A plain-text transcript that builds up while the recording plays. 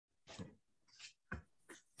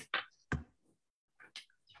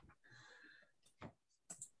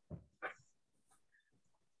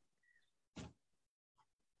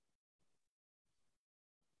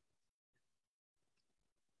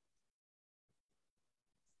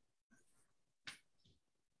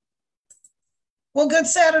Well, good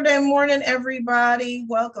Saturday morning, everybody.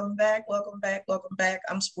 Welcome back, welcome back, welcome back.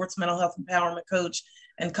 I'm sports mental health empowerment coach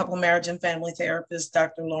and couple marriage and family therapist,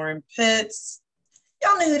 Dr. Lauren Pitts.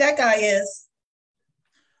 Y'all know who that guy is.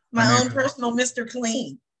 My My name own is personal Mr.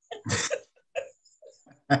 Clean.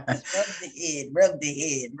 Rub the head, rub the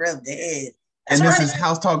head, rub the head. and this is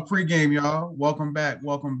House Talk Pregame, y'all. Welcome back,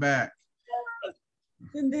 welcome back.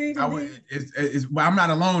 Indeed. I'm not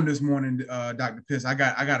alone this morning, Dr. Piss. I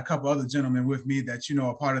got a couple other gentlemen with me that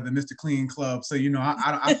are part of the Mr. Clean Club. So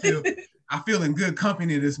I feel in good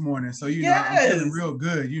company this morning. So I'm feeling real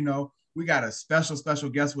good. We got a special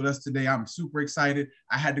guest with us today. I'm super excited.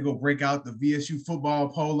 I had to go break out the VSU football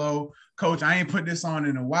polo. Coach, I ain't put this on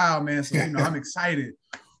in a while, man. So I'm excited.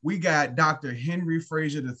 We got Dr. Henry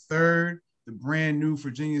Frazier III, the brand new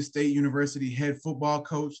Virginia State University head football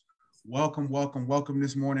coach. Welcome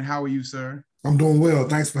this morning. How are you, sir? I'm doing well.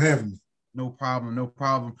 Thanks for having me. No problem.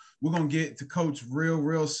 We're going to get to Coach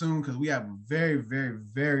real soon because we have a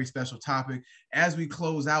very special topic as we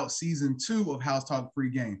close out season 2 of House Talk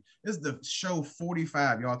Pregame. This is the show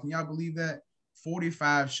 45, y'all. Can y'all believe that?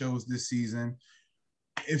 45 shows this season.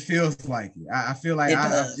 It feels like it. I feel like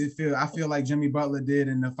Jimmy Butler did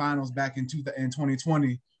in the finals back in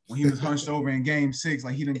 2020 when he was hunched over in game 6,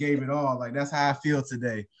 like he done gave it all. Like that's how I feel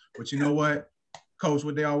today. But you know what, Coach,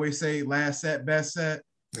 what they always say, last set, best set.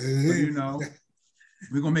 So, we're going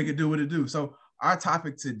to make it do what it do. So our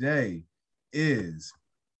topic today is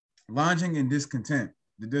longing and discontent,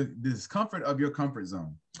 the discomfort of your comfort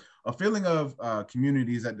zone. A feeling of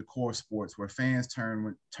community is at the core of sports where fans turn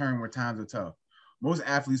where times are tough. Most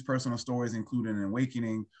athletes' personal stories include an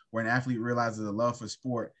awakening where an athlete realizes a love for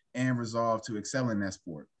sport and resolve to excel in that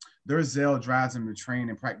sport. Their zeal drives them to train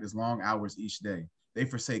and practice long hours each day. They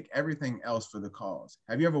forsake everything else for the cause.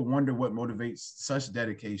 Have you ever wondered what motivates such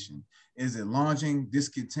dedication? Is it longing,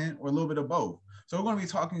 discontent, or a little bit of both? So we're going to be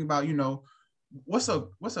talking about, what's a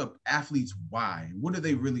athlete's why? What do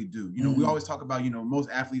they really do? We always talk about, most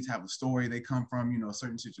athletes have a story. They come from, a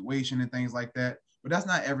certain situation and things like that. But that's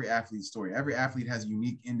not every athlete's story. Every athlete has a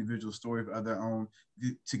unique individual story of their own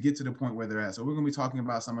to get to the point where they're at. So we're going to be talking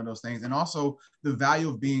about some of those things and also the value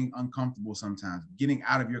of being uncomfortable sometimes, getting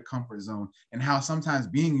out of your comfort zone, and how sometimes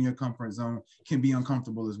being in your comfort zone can be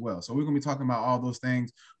uncomfortable as well. So we're going to be talking about all those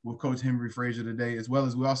things with Coach Henry Frazier today, as well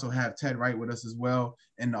as we also have Ted Wright with us as well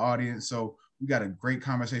in the audience. So we got a great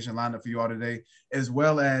conversation lined up for you all today, as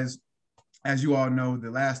well as you all know,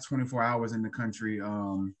 the last 24 hours in the country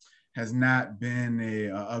has not been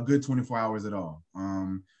a good 24 hours at all.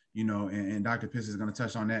 And Dr. Pitts is going to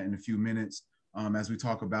touch on that in a few minutes as we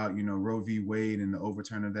talk about, Roe v. Wade and the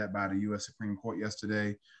overturn of that by the U.S. Supreme Court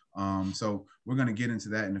yesterday. So we're going to get into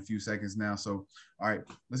that in a few seconds now. So, all right,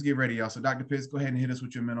 let's get ready, y'all. So Dr. Pitts, go ahead and hit us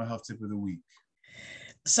with your mental health tip of the week.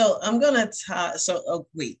 So I'm going to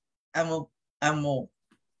I'm going to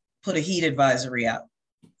put a heat advisory out.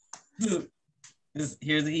 Here's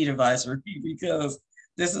the heat advisory because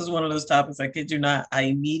this is one of those topics, I kid you not,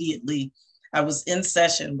 I was in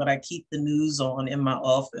session, but I keep the news on in my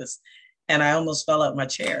office and I almost fell out my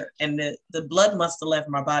chair and the blood must have left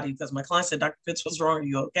my body because my client said, Dr. Pitts, what's wrong? Are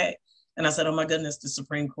you okay? And I said, oh my goodness, the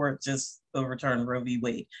Supreme Court just overturned Roe v.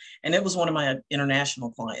 Wade. And it was one of my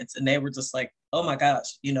international clients and they were just like, oh my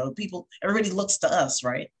gosh, everybody looks to us,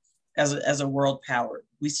 right? As a world power.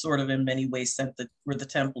 We sort of in many ways we're the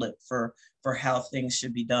template for how things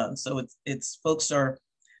should be done. So it's folks are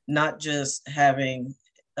not just having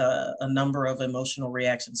a number of emotional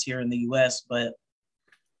reactions here in the US, but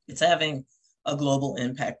it's having a global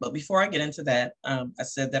impact. But before I get into that, I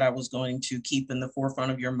said that I was going to keep in the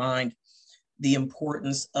forefront of your mind the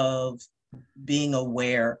importance of being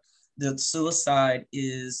aware that suicide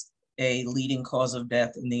is a leading cause of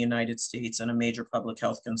death in the United States and a major public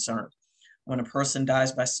health concern. When a person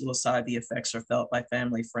dies by suicide, the effects are felt by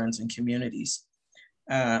family, friends, and communities.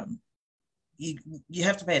 You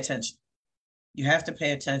have to pay attention. You have to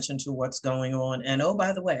pay attention to what's going on. And oh,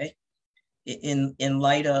 by the way, in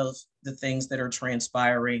light of the things that are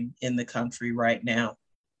transpiring in the country right now,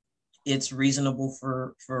 it's reasonable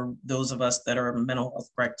for those of us that are mental health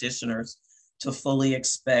practitioners to fully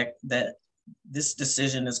expect that this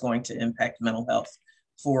decision is going to impact mental health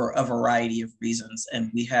for a variety of reasons.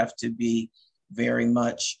 And we have to be very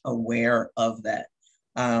much aware of that.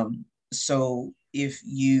 So if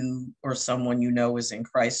you or someone is in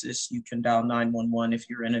crisis, you can dial 911 if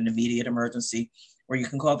you're in an immediate emergency, or you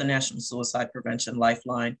can call the National Suicide Prevention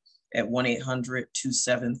Lifeline at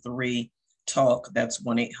 1-800-273-TALK. That's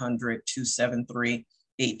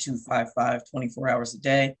 1-800-273-8255, 24 hours a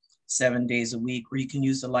day, 7 days a week, or you can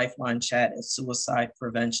use the Lifeline chat at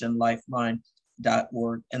suicidepreventionlifeline.org.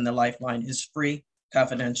 and the lifeline is free,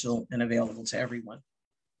 confidential, and available to everyone.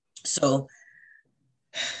 So,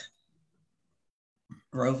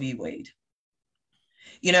 Roe v. Wade.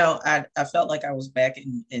 You know, I felt like I was back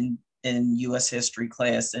in U.S. history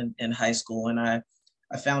class in high school, and I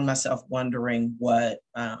found myself wondering what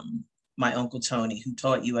my Uncle Tony, who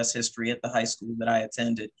taught U.S. history at the high school that I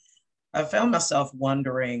attended, I found myself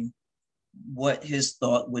wondering what his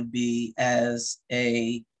thought would be as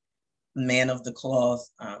a man of the cloth.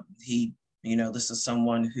 This is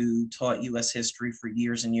someone who taught U.S. history for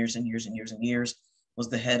years and years and years and years and years, was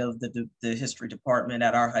the head of the history department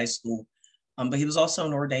at our high school. But he was also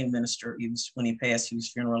an ordained minister. When he passed, he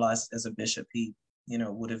was funeralized as a bishop. He,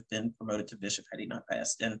 would have been promoted to bishop had he not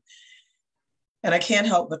passed. And I can't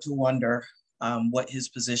help but to wonder what his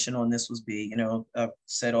position on this would be. I've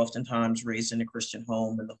said oftentimes raised in a Christian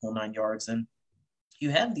home and the whole 9 yards. And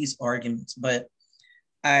you have these arguments, but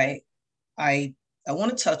I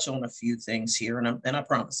want to touch on a few things here, and I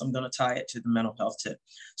promise I'm going to tie it to the mental health tip.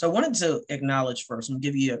 So I wanted to acknowledge first, and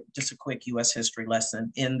give you just a quick U.S. history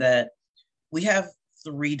lesson in that we have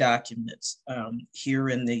 3 documents here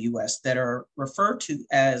in the U.S. that are referred to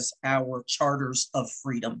as our charters of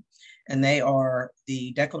freedom, and they are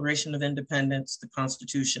the Declaration of Independence, the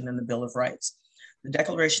Constitution, and the Bill of Rights. The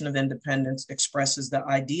Declaration of Independence expresses the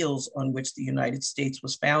ideals on which the United States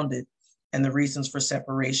was founded and the reasons for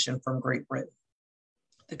separation from Great Britain.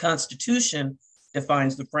 The Constitution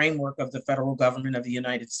defines the framework of the federal government of the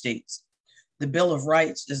United States. The Bill of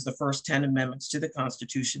Rights is the first 10 amendments to the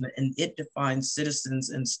Constitution, and it defines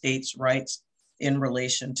citizens' and states' rights in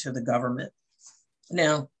relation to the government.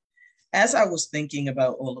 Now, as I was thinking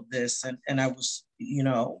about all of this, and I was,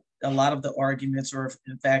 a lot of the arguments, or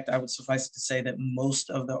in fact, I would suffice to say that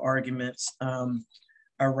most of the arguments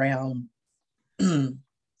around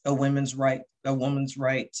a woman's right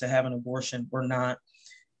to have an abortion or not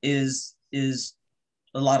is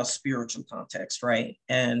a lot of spiritual context, right?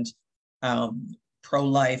 And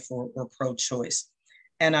pro-life or pro-choice.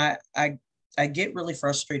 And I get really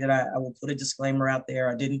frustrated. I will put a disclaimer out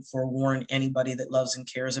there. I didn't forewarn anybody that loves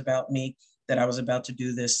and cares about me that I was about to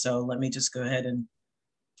do this. So let me just go ahead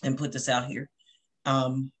and put this out here.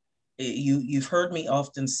 You've heard me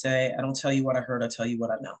often say, I don't tell you what I heard, I tell you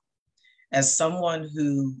what I know. As someone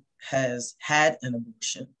who has had an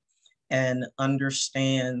abortion and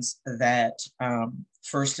understands that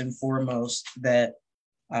first and foremost, that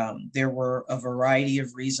there were a variety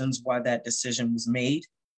of reasons why that decision was made.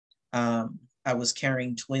 I was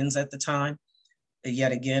carrying twins at the time.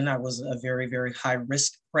 Yet again, I was a very, very high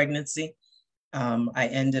risk pregnancy. I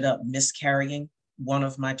ended up miscarrying one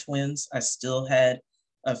of my twins. I still had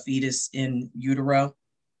a fetus in utero.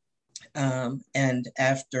 And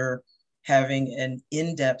after having an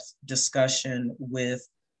in-depth discussion with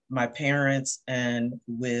my parents and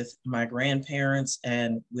with my grandparents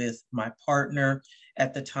and with my partner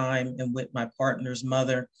at the time and with my partner's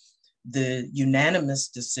mother, the unanimous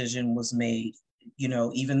decision was made,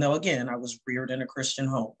 even though, again, I was reared in a Christian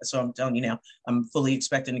home. So I'm telling you now, I'm fully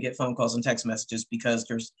expecting to get phone calls and text messages because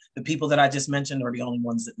there's the people that I just mentioned are the only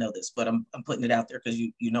ones that know this, but I'm putting it out there because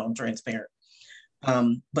I'm transparent.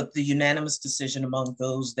 But the unanimous decision among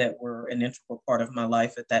those that were an integral part of my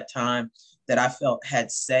life at that time that I felt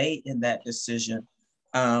had say in that decision,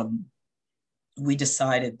 we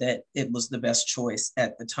decided that it was the best choice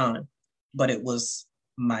at the time, but it was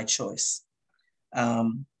my choice.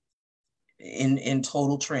 In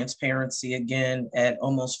total transparency, again, at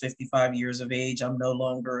almost 55 years of age, I'm no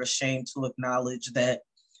longer ashamed to acknowledge that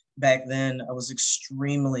back then I was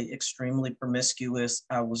extremely, extremely promiscuous.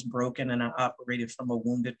 I was broken and I operated from a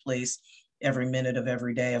wounded place every minute of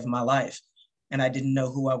every day of my life. And I didn't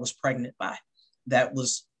know who I was pregnant by. That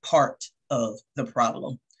was part of the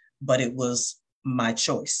problem, but it was my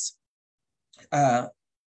choice. The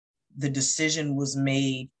decision was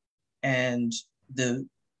made and the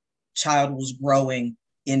child was growing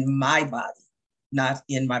in my body, not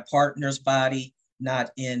in my partner's body,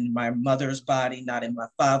 not in my mother's body, not in my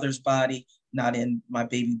father's body, not in my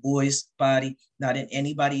baby boy's body, not in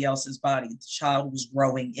anybody else's body. The child was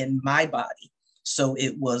growing in my body. So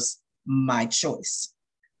it was my choice.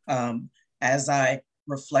 As I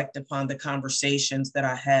reflect upon the conversations that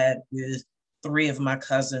I had with 3 of my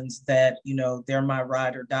cousins that, they're my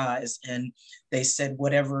ride or dies. And they said,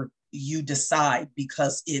 whatever you decide,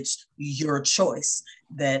 because it's your choice,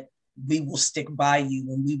 that we will stick by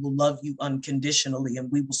you and we will love you unconditionally and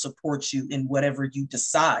we will support you in whatever you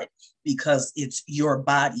decide because it's your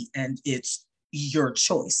body and it's your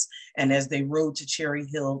choice. And as they rode to Cherry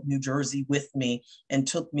Hill, New Jersey with me and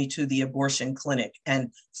took me to the abortion clinic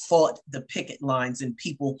and fought the picket lines and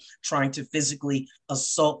people trying to physically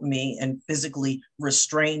assault me and physically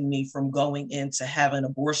restrain me from going in to have an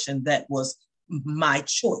abortion that was my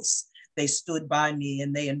choice. They stood by me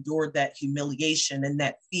and they endured that humiliation and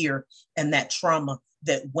that fear and that trauma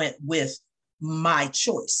that went with my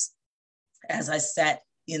choice. As I sat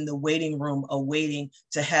in the waiting room awaiting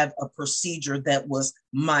to have a procedure that was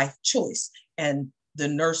my choice. And the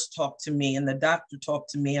nurse talked to me and the doctor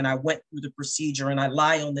talked to me, and I went through the procedure and I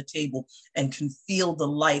lie on the table and can feel the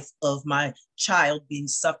life of my child being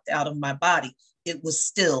sucked out of my body. It was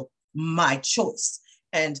still my choice.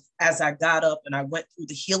 And as I got up and I went through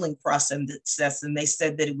the healing process, and they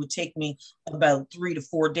said that it would take me about 3 to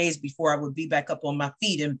 4 days before I would be back up on my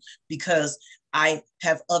feet. And because I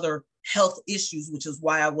have other health issues, which is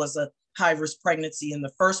why I was a high-risk pregnancy in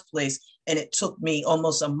the first place, and it took me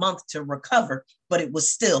almost a month to recover, but it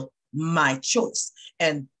was still my choice.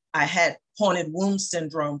 And I had haunted womb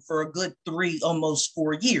syndrome for a good 3, almost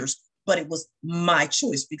 4 years, but it was my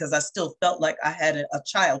choice because I still felt like I had a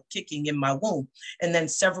child kicking in my womb. And then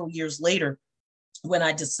several years later, when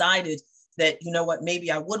I decided that, you know what, maybe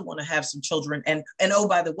I would want to have some children. And oh,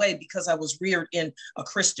 by the way, because I was reared in a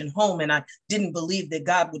Christian home and I didn't believe that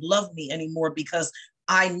God would love me anymore because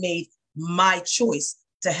I made my choice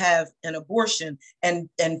to have an abortion and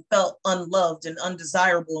felt unloved and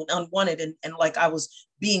undesirable and unwanted and like I was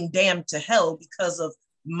being damned to hell because of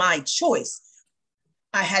my choice.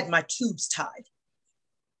 I had my tubes tied.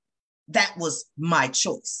 That was my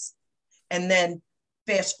choice. And then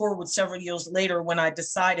fast forward several years later, when I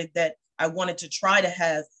decided that I wanted to try to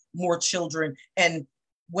have more children and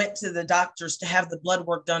went to the doctors to have the blood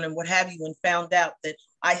work done and what have you, and found out that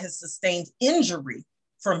I had sustained injury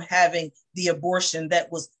from having the abortion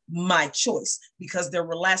that was my choice because there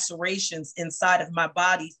were lacerations inside of my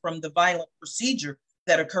body from the violent procedure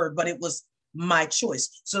that occurred, but it was my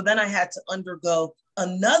choice. So then I had to undergo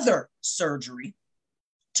another surgery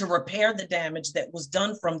to repair the damage that was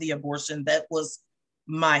done from the abortion that was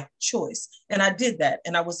my choice. And I did that.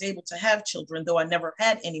 And I was able to have children, though I never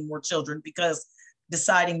had any more children because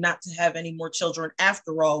deciding not to have any more children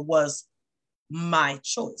after all was my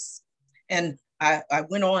choice. And I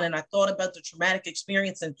went on and I thought about the traumatic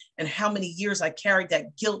experience and how many years I carried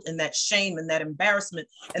that guilt and that shame and that embarrassment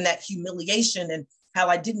and that humiliation, and how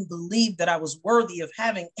I didn't believe that I was worthy of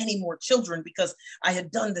having any more children because I had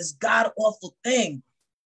done this god-awful thing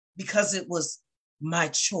because it was my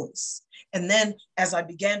choice. And then as I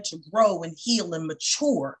began to grow and heal and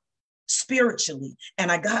mature spiritually,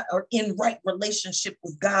 and I got in right relationship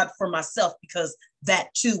with God for myself, because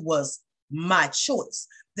that too was my choice,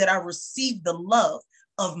 that I received the love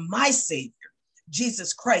of my Savior,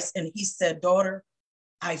 Jesus Christ. And he said, daughter,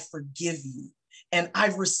 I forgive you. And I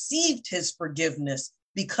received his forgiveness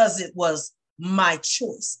because it was my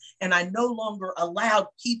choice. And I no longer allowed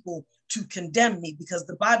people to condemn me, because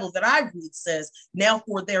the Bible that I read says, now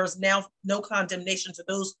for there is now no condemnation to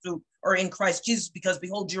those who are in Christ Jesus, because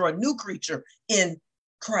behold, you're a new creature in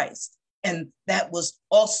Christ. And that was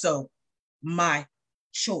also my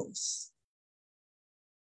choice.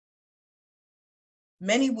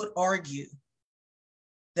 Many would argue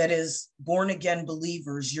that as born-again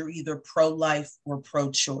believers, you're either pro-life or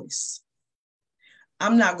pro-choice.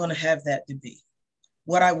 I'm not going to have that debate.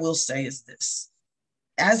 What I will say is this: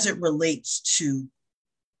 as it relates to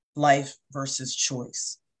life versus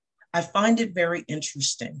choice, I find it very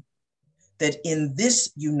interesting that in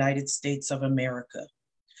this United States of America,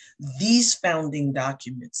 these founding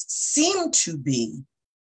documents seem to be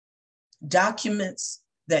documents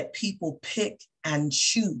that people pick and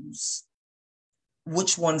choose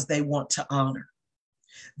which ones they want to honor.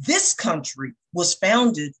 This country was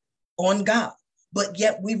founded on God, but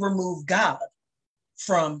yet we remove God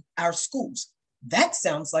from our schools. That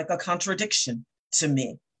sounds like a contradiction to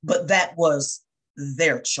me, but that was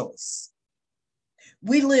their choice.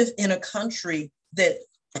 We live in a country that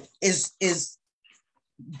is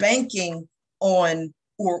banking on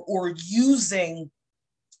or using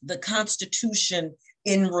the Constitution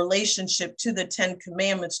in relationship to the 10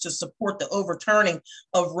 Commandments to support the overturning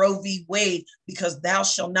of Roe v. Wade, because thou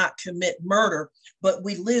shalt not commit murder. But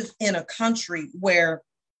we live in a country where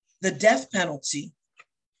the death penalty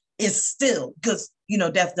is still, because, you know,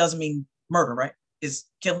 death doesn't mean murder, right? It's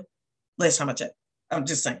killing. Last time I checked. I'm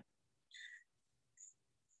just saying.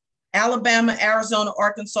 Alabama, Arizona,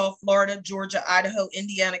 Arkansas, Florida, Georgia, Idaho,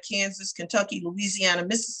 Indiana, Kansas, Kentucky, Louisiana,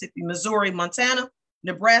 Mississippi, Missouri, Montana,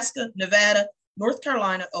 Nebraska, Nevada, North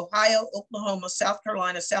Carolina, Ohio, Oklahoma, South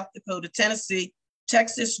Carolina, South Dakota, Tennessee,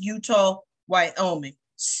 Texas, Utah, Wyoming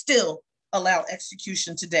still allow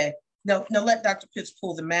execution today. Now let Dr. Pitts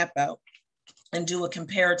pull the map out and do a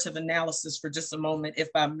comparative analysis for just a moment, if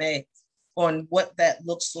I may, on what that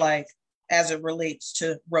looks like as it relates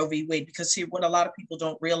to Roe v. Wade. Because here, what a lot of people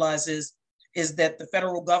don't realize is that the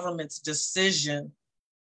federal government's decision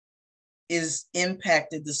is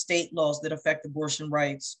impacted the state laws that affect abortion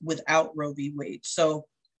rights without Roe v. Wade. So,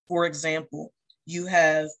 for example,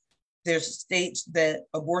 there's states that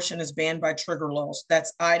abortion is banned by trigger laws.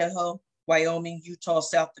 That's Idaho, Wyoming, Utah,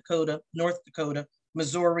 South Dakota, North Dakota,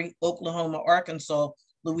 Missouri, Oklahoma, Arkansas,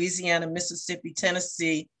 Louisiana, Mississippi,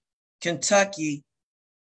 Tennessee, Kentucky,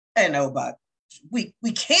 and we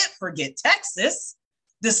can't forget Texas,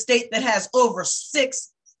 the state that has over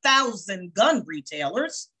 6,000 gun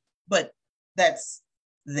retailers, but that's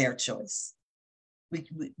their choice.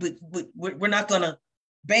 We're not going to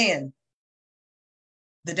ban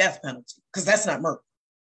the death penalty because that's not murder.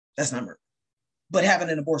 That's not murder. But having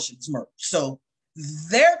an abortion is murder. So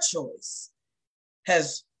their choice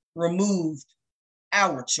has removed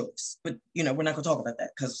our choice. But, we're not going to talk about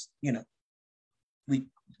that because,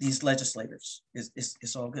 these legislators,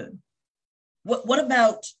 it's all good. What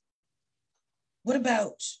about,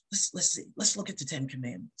 let's see, let's look at the 10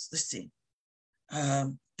 Commandments. Let's see.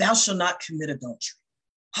 Thou shalt not commit adultery.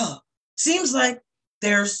 Seems like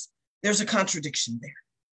there's a contradiction there.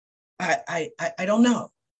 I don't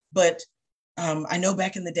know, but I know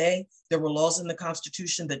back in the day, there were laws in the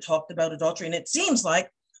Constitution that talked about adultery, and it seems like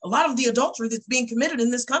a lot of the adultery that's being committed in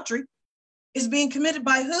this country is being committed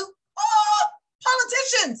by who?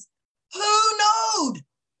 Politicians. Who knowed?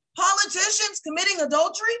 Politicians committing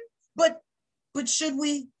adultery? But should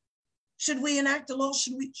we enact a law?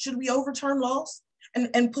 Should we overturn laws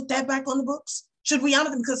and put that back on the books? Should we honor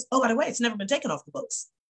them? Because, by the way, it's never been taken off the books.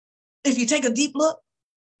 If you take a deep look,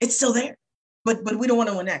 it's still there. But we don't want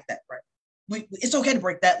to enact that, right? It's okay to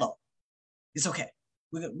break that law. It's okay.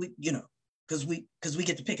 Because we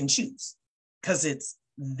get to pick and choose, because it's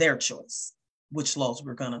their choice which laws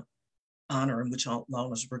we're gonna honor and which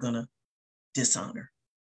laws we're gonna dishonor.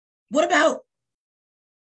 What about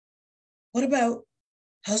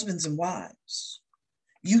husbands and wives?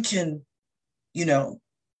 You can,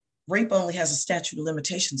 rape only has a statute of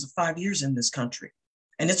limitations of 5 years in this country,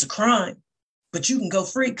 and it's a crime, but you can go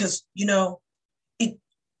free because,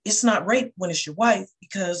 it's not rape when it's your wife,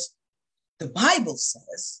 because the Bible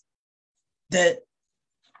says that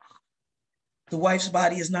the wife's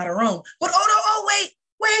body is not her own. But wait.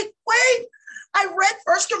 I read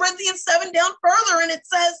 1 Corinthians 7 down further, and it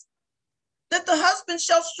says that the husband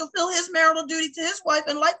shall fulfill his marital duty to his wife,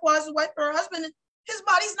 and likewise the wife to her husband, and his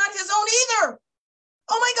body's not his own either.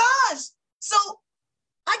 Oh my gosh. So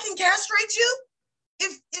I can castrate you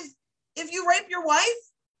if you rape your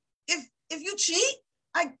wife, if you cheat,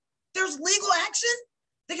 there's legal action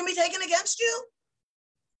that can be taken against you.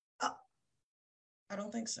 I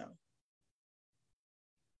don't think so.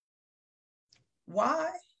 Why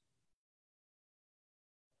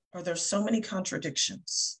are there so many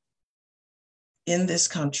contradictions in this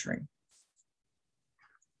country?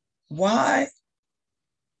 Why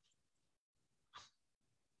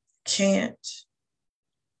can't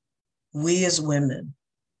we as women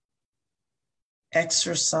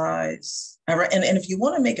exercise? And if you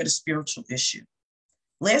want to make it a spiritual issue,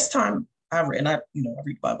 last time I read, and I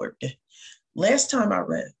read the Bible every day. Last time I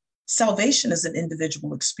read, salvation is an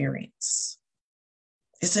individual experience.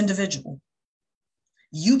 It's individual.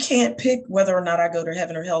 You can't pick whether or not I go to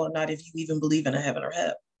heaven or hell or not if you even believe in a heaven or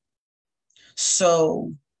hell.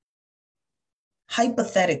 So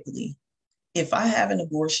hypothetically, if I have an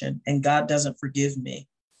abortion and God doesn't forgive me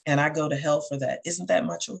and I go to hell for that, isn't that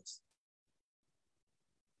my choice?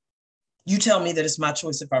 You tell me that it's my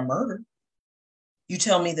choice if I murder. You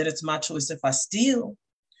tell me that it's my choice if I steal.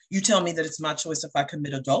 You tell me that it's my choice if I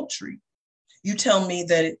commit adultery. You tell me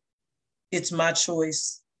that it's my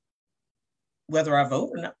choice whether I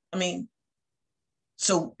vote or not.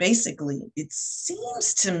 So basically, it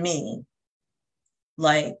seems to me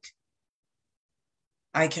like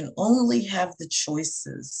I can only have the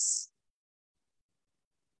choices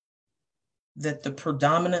that the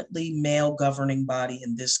predominantly male governing body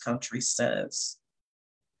in this country says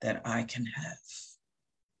that I can have.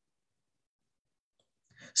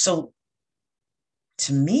 So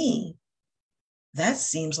to me, that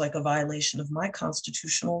seems like a violation of my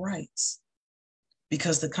constitutional rights,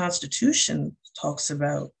 because the Constitution talks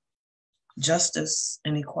about justice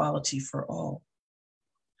and equality for all.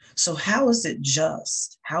 So how is it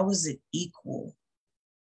just? How is it equal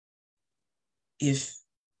if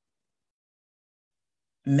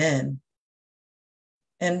men,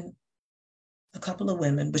 and a couple of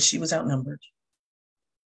women, but she was outnumbered,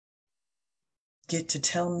 get to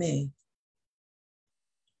tell me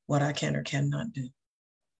what I can or cannot do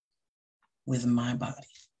with my body.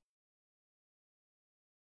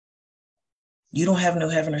 You don't have no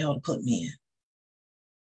heaven or hell to put me in,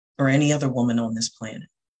 or any other woman on this planet.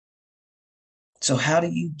 So how do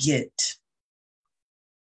you get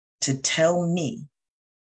to tell me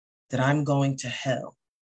that I'm going to hell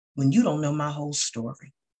when you don't know my whole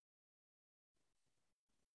story?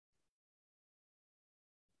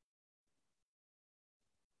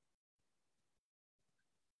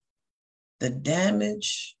 The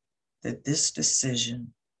damage that this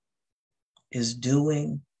decision is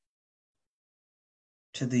doing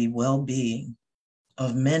to the well-being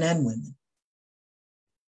of men and women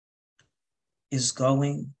is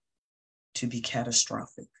going to be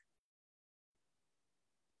catastrophic,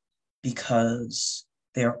 because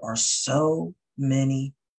there are so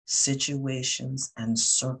many situations and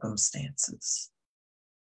circumstances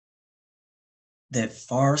that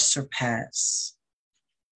far surpass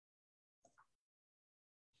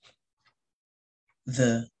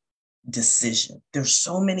the decision. There's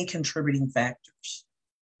so many contributing factors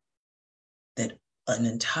that an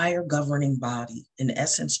entire governing body, in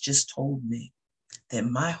essence, just told me that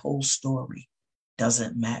my whole story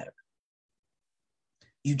doesn't matter.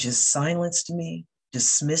 You just silenced me,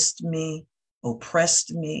 dismissed me,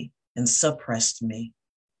 oppressed me, and suppressed me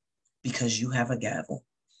because you have a gavel.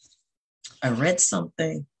 I read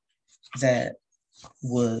something that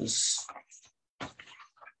was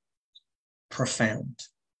profound.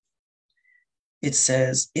 It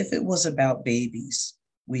says, if it was about babies,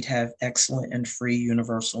 we'd have excellent and free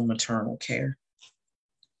universal maternal care.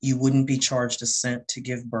 You wouldn't be charged a cent to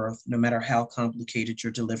give birth, no matter how complicated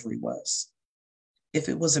your delivery was. If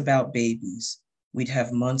it was about babies, we'd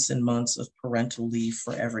have months and months of parental leave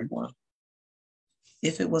for everyone.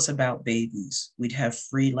 If it was about babies, we'd have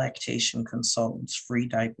free lactation consultants, free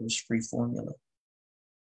diapers, free formula.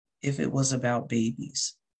 If it was about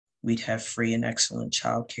babies, we'd have free and excellent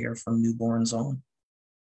childcare from newborns on.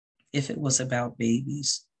 If it was about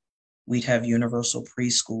babies, we'd have universal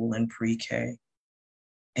preschool and pre-K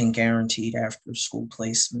and guaranteed after-school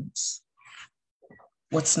placements.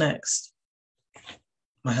 What's next?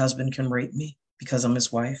 My husband can rape me because I'm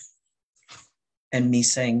his wife, and me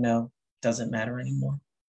saying no doesn't matter anymore.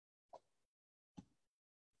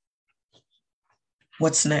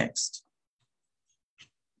 What's next?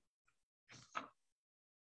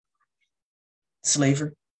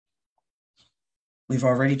 Slavery. We've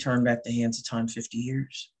already turned back the hands of time 50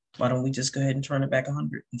 years. Why don't we just go ahead and turn it back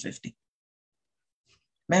 150?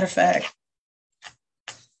 Matter of fact,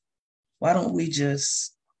 why don't we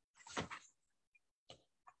just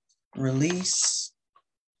release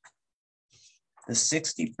the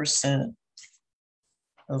 60%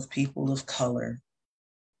 of people of color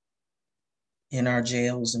in our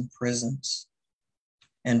jails and prisons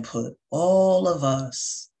and put all of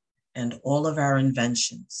us and all of our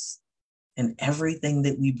inventions and everything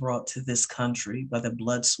that we brought to this country by the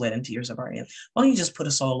blood, sweat, and tears of our hands? Why don't you just put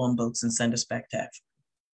us all on boats and send us back to Africa?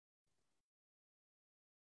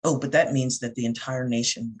 Oh, but that means that the entire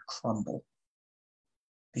nation would crumble,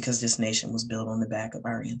 because this nation was built on the back of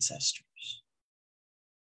our ancestors.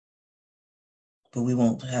 But we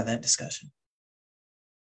won't have that discussion.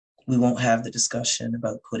 We won't have the discussion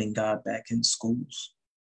about putting God back in schools.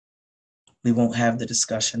 We won't have the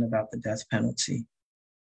discussion about the death penalty.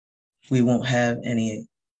 We won't have any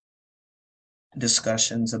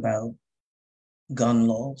discussions about gun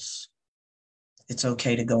laws. It's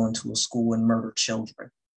okay to go into a school and murder children,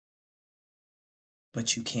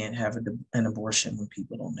 but you can't have an abortion when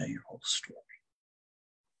people don't know your whole story.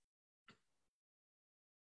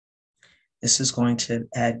 This is going to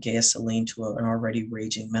add gasoline to an already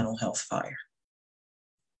raging mental health fire.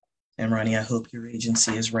 And Ronnie, I hope your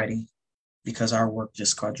agency is ready, because our work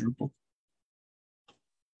just quadrupled.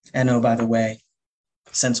 And oh, by the way,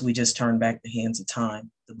 since we just turned back the hands of time,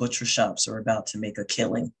 the butcher shops are about to make a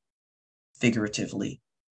killing, figuratively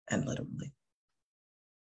and literally.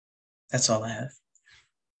 That's all I have.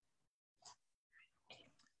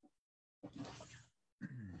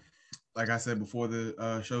 Like I said before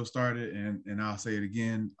the show started, and I'll say it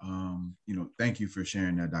again, thank you for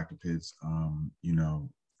sharing that, Dr. Pitts.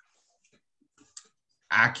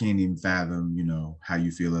 I can't even fathom, how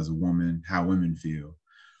you feel as a woman, how women feel.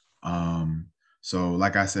 So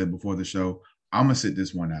like I said before the show, I'm gonna sit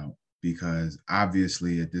this one out, because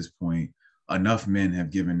obviously at this point, enough men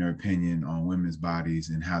have given their opinion on women's bodies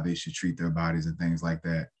and how they should treat their bodies and things like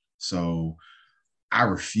that. So I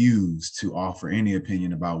refuse to offer any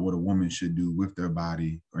opinion about what a woman should do with their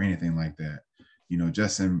body or anything like that.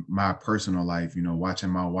 just in my personal life, watching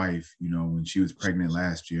my wife, when she was pregnant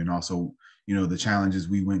last year, and also, the challenges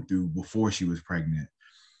we went through before she was pregnant.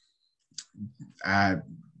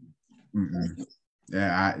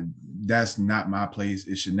 That's not my place.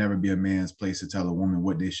 It should never be a man's place to tell a woman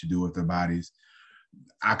what they should do with their bodies.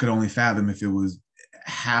 I could only fathom if it was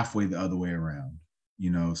halfway the other way around,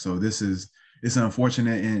 so it's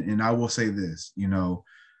unfortunate. And I will say this,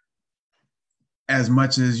 as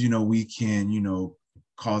much as, we can,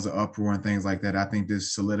 cause an uproar and things like that, I think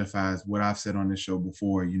this solidifies what I've said on this show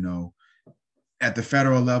before. At the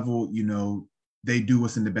federal level, they do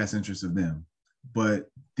what's in the best interest of them. But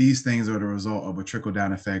these things are the result of a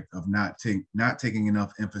trickle-down effect of not taking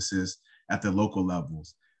enough emphasis at the local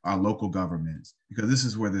levels, our local governments, because this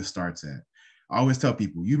is where this starts at. I always tell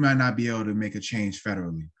people, you might not be able to make a change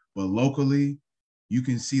federally, but locally, you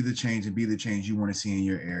can see the change and be the change you want to see in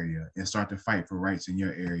your area and start to fight for rights in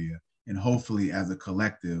your area. And hopefully, as a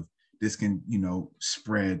collective, this can,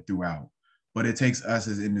 spread throughout. But it takes us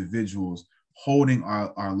as individuals holding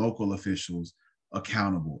our local officials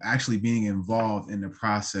accountable, actually being involved in the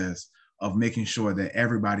process of making sure that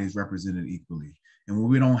everybody is represented equally. And when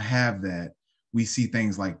we don't have that, we see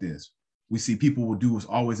things like this. We see people will do what's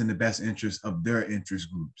always in the best interest of their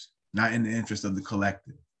interest groups, not in the interest of the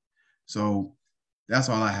collective. So that's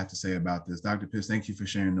all I have to say about this. Dr. Pitts, thank you for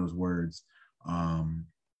sharing those words. I'm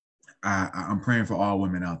praying for all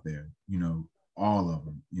women out there, all of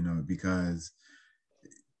them, because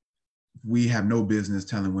we have no business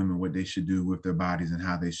telling women what they should do with their bodies and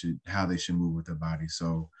how they should move with their bodies.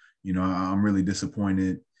 So, I'm really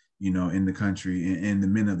disappointed, in the country and the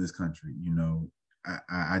men of this country.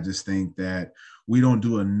 I just think that we don't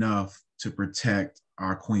do enough to protect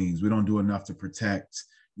our queens. We don't do enough to protect,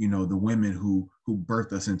 the women who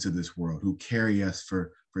birthed us into this world, who carry us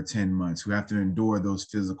for 10 months, who have to endure those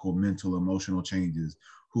physical, mental, emotional changes,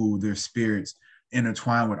 who their spirits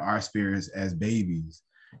intertwine with our spirits as babies.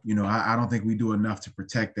 I don't think we do enough to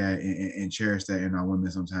protect that and cherish that in our women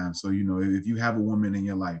sometimes. So, if you have a woman in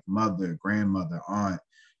your life, mother, grandmother, aunt,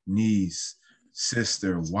 niece,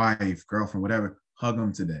 sister, wife, girlfriend, whatever, hug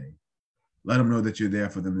them today. Let them know that you're there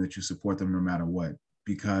for them, that you support them no matter what,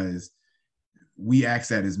 because we ask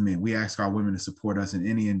that as men. We ask our women to support us in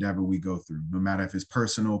any endeavor we go through, no matter if it's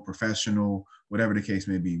personal, professional, whatever the case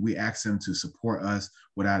may be. We ask them to support us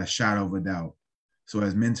without a shadow of a doubt. So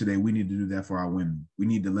as men today, we need to do that for our women. We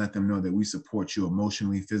need to let them know that we support you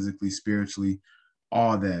emotionally, physically, spiritually,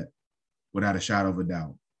 all that, without a shadow of a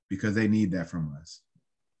doubt, because they need that from us.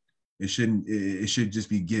 It should just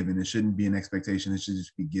be given. It shouldn't be an expectation. It should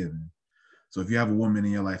just be given. So if you have a woman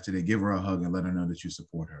in your life today, give her a hug and let her know that you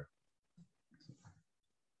support her.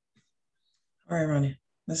 All right, Ronnie,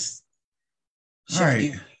 let's shift. All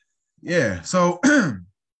right. Yeah. So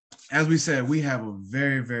as we said, we have a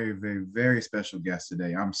very, very, very, very special guest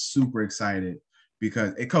today. I'm super excited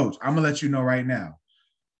because, hey, Coach, I'm going to let you know right now,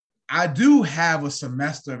 I do have a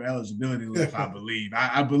semester of eligibility left, I believe.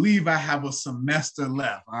 I believe I have a semester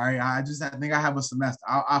left, all right? I think I have a semester.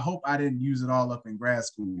 I hope I didn't use it all up in grad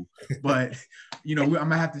school. But, I'm going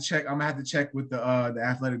to have to check. I'm going to have to check with the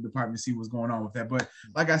athletic department to see what's going on with that. But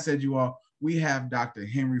like I said, you all, we have Dr.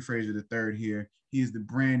 Henry Frazier III here. He is the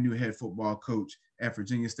brand new head football coach at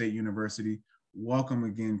Virginia State University. Welcome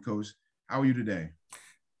again, Coach. How are you today?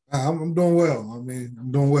 I'm doing well.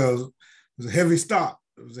 I'm doing well. It was a heavy stop.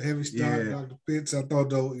 Yeah. Dr. Pitts. I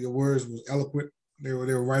thought your words was eloquent. They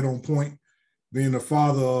were right on point. Being the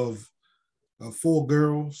father of 4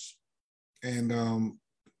 girls and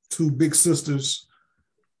 2 big sisters,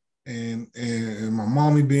 and my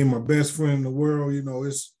mommy being my best friend in the world.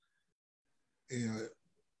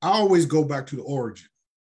 I always go back to the origin.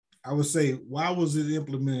 I would say, why was it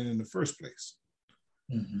implemented in the first place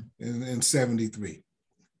in 73?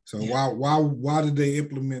 So yeah. Why did they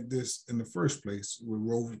implement this in the first place with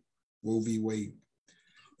Roe v. Wade?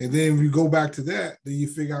 And then you go back to that, then you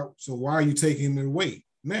figure out, so why are you taking it away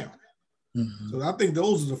now? So I think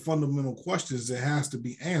those are the fundamental questions that has to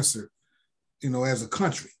be answered, as a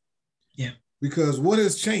country. Yeah. Because what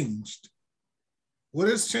has changed? What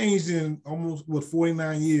has changed in almost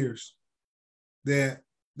 49 years that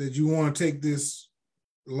you want to take this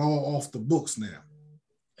law off the books now?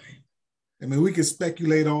 We can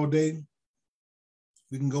speculate all day.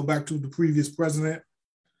 We can go back to the previous president.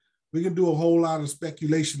 We can do a whole lot of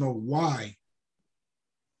speculation of why,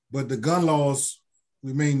 but the gun laws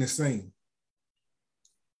remain the same.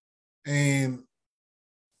 And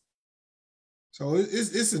so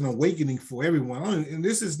it's an awakening for everyone. And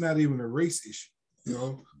this is not even a race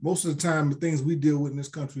issue. Most of the time, the things we deal with in this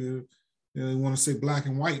country, they want to say black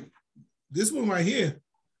and white. This one right here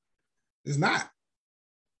is not.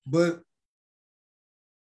 But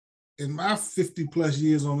in my 50 plus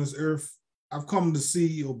years on this earth, I've come to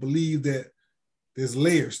see or believe that there's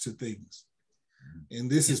layers to things. And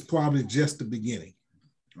this is probably just the beginning.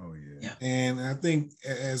 Oh, yeah. And I think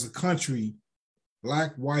as a country,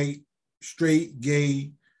 black, white, straight,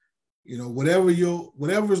 gay,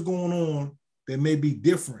 whatever's going on that may be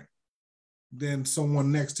different than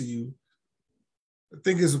someone next to you, I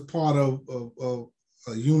think is a part of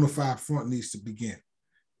a unified front needs to begin.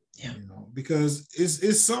 Yeah. Because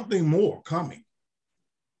it's something more coming,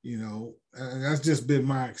 and that's just been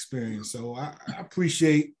my experience. So I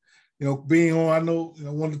appreciate, being on. I know, I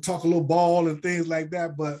wanted to talk a little ball and things like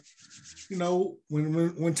that, but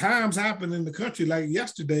when times happen in the country like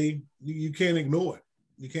yesterday, you can't ignore it.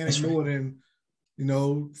 You can't ignore it.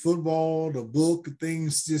 And football, the book,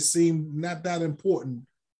 things just seem not that important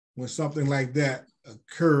when something like that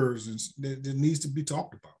occurs, and that needs to be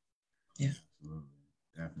talked about. Yeah.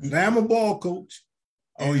 And I'm a ball coach.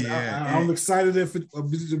 Oh, yeah. I'm excited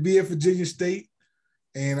to be at Virginia State,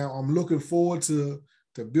 and I'm looking forward to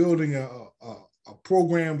building a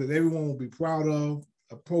program that everyone will be proud of,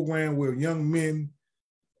 a program where young men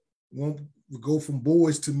won't go from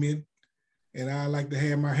boys to men. And I like to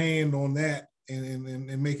have my hand on that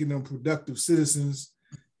and making them productive citizens,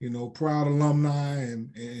 proud alumni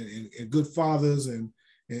and good fathers and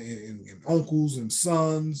uncles and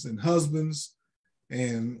sons and husbands.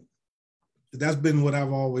 And that's been what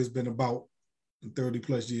I've always been about in 30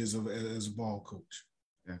 plus years as a ball coach.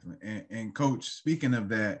 Definitely. And Coach, speaking of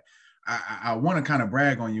that, I want to kind of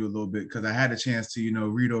brag on you a little bit because I had a chance to,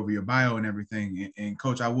 read over your bio and everything. And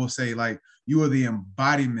Coach, I will say, like, you are the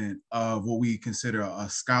embodiment of what we consider a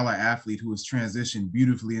scholar athlete who has transitioned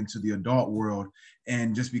beautifully into the adult world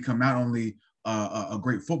and just become not only a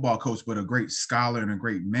great football coach, but a great scholar and a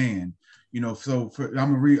great man. So I'm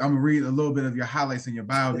gonna read a little bit of your highlights in your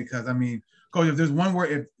bio because Coach, if there's one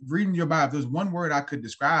word, if reading your bio, if there's one word I could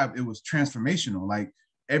describe, it was transformational. Like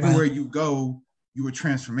everywhere you go, you were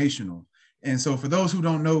transformational. And so for those who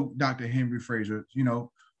don't know Dr. Henry Frazier,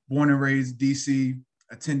 born and raised DC,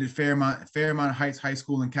 attended Fairmount Heights High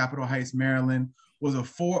School in Capitol Heights, Maryland, was a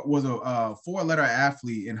four-letter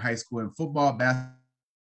athlete in high school in football, basketball,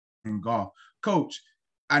 and golf. Coach,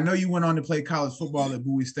 I know you went on to play college football at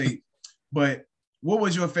Bowie State, but what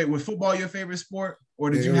was your favorite? Was football your favorite sport, or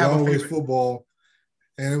did you have a favorite? Football,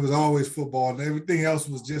 and it was always football, and everything else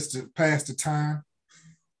was just to pass the time.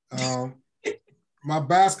 My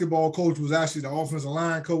basketball coach was actually the offensive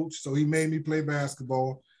line coach, so he made me play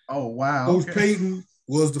basketball. Oh, wow. Coach Payton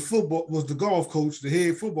was the golf coach, the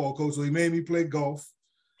head football coach, so he made me play golf.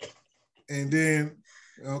 And then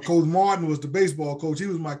Coach Martin was the baseball coach. He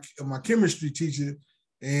was my chemistry teacher,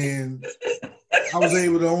 and I was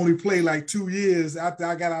able to only play like 2 years after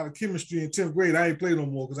I got out of chemistry in 10th grade. I ain't play no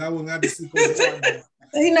more because I wasn't got to see Coach Martin.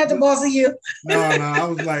 He's not the boss of you. No, I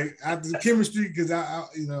was like after chemistry because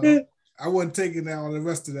I wasn't taking all the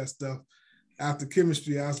rest of that stuff. After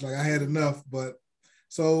chemistry, I was like, I had enough. But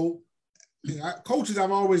so coaches,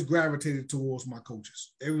 I've always gravitated towards my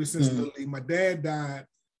coaches ever since Little League. My dad died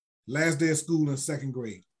last day of school in 2nd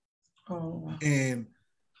grade. Oh, wow.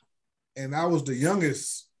 And I was the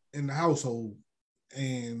youngest in the household.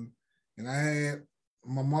 And I had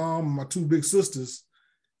my mom and my 2 big sisters.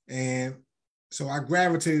 And so I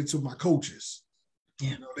gravitated to my coaches.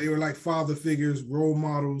 Yeah. They were like father figures, role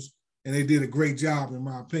models. And they did a great job, in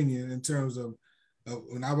my opinion, in terms of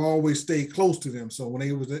and I've always stayed close to them. So when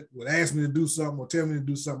they would ask me to do something or tell me to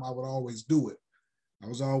do something, I would always do it. I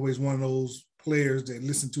was always one of those players that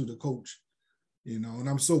listened to the coach, and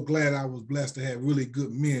I'm so glad I was blessed to have really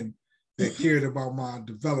good men that cared about my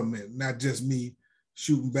development, not just me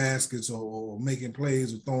shooting baskets or making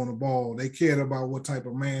plays or throwing the ball. They cared about what type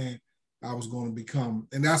of man I was going to become.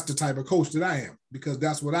 And that's the type of coach that I am, because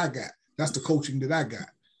that's what I got. That's the coaching that I got.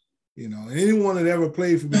 And anyone that ever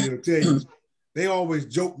played for me will tell you, they always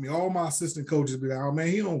joke me. All my assistant coaches be like, "Oh man,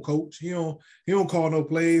 he don't coach. He don't call no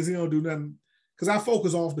plays. He don't do nothing." Because I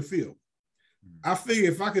focus off the field. I figure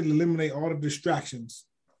if I could eliminate all the distractions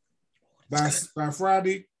by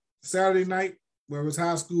Friday, Saturday night, whether it's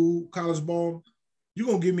high school, college ball, you're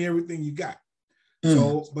gonna give me everything you got.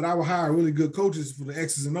 So, but I will hire really good coaches for the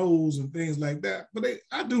X's and O's and things like that. But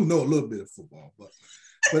I do know a little bit of football,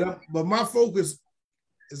 but my focus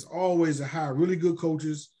is always to hire really good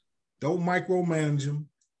coaches. Don't micromanage them.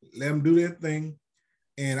 Let them do their thing.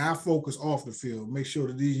 And I focus off the field. Make sure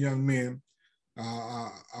that these young men are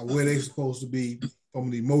where they're supposed to be from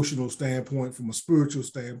an emotional standpoint, from a spiritual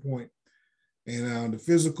standpoint. And the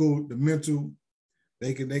physical, the mental,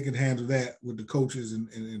 they can handle that with the coaches and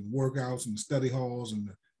workouts and the study halls and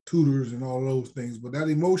the tutors and all those things. But that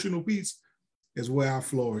emotional piece is where I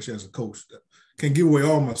flourish as a coach. Can give away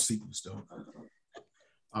all my secrets, though.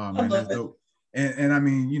 Oh, man, that's dope. And I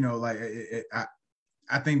mean, you know, like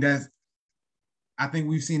I think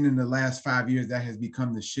we've seen in the last 5 years that has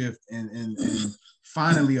become the shift and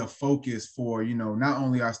finally a focus for, you know, not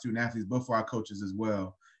only our student athletes, but for our coaches as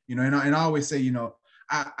well. You know, and I always say, you know,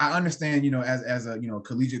 I understand, you know, as a, you know,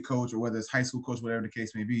 collegiate coach or whether it's high school coach, whatever the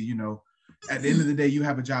case may be, you know, at the end of the day, you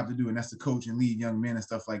have a job to do, and that's to coach and lead young men and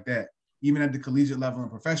stuff like that. Even at the collegiate level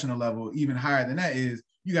and professional level, even higher than that is,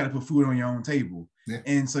 you got to put food on your own table. Yeah.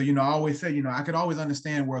 And so, you know, I always say, you know, I could always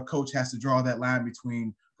understand where a coach has to draw that line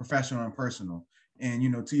between professional and personal. And, you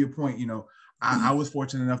know, to your point, you know, I was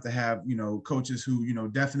fortunate enough to have, you know, coaches who, you know,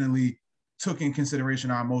 definitely took in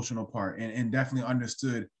consideration our emotional part and definitely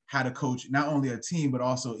understood how to coach not only a team, but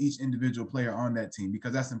also each individual player on that team,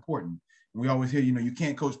 because that's important. And we always hear, you know, you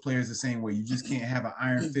can't coach players the same way. You just can't have an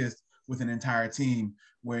iron fist with an entire team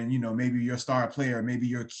when, you know, maybe your star player, maybe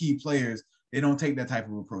your key players, they don't take that type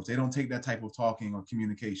of approach. They don't take that type of talking or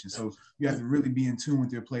communication. So you have to really be in tune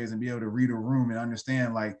with your players and be able to read a room and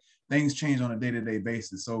understand, like, things change on a day-to-day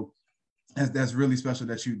basis. So that's really special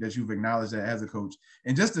that you've acknowledged that as a coach.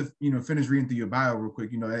 And just to, you know, finish reading through your bio real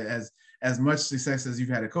quick, you know, as much success as you've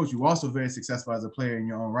had a coach, you're also very successful as a player in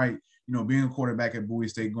your own right. You know, being a quarterback at Bowie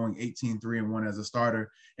State, going 18-3-1 as a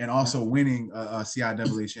starter, and also winning a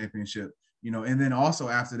CIAA championship. You know, and then also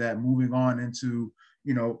after that, moving on into,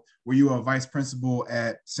 you know, where you were a vice principal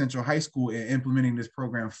at Central High School and implementing this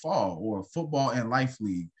program Fall, or Football and Life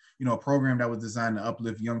League, you know, a program that was designed to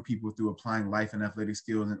uplift young people through applying life and athletic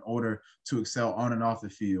skills in order to excel on and off the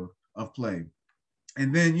field of play.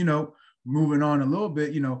 And then, you know, moving on a little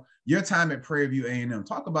bit, you know, your time at Prairie View A&M,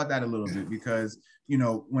 talk about that a little bit, because, you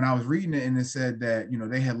know, when I was reading it and it said that, you know,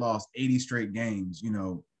 they had lost 80 straight games, you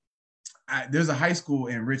know, there's a high school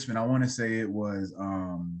in Richmond, I want to say it was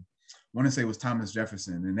Thomas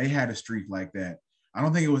Jefferson, and they had a streak like that. I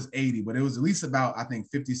don't think it was 80, but it was at least about, I think,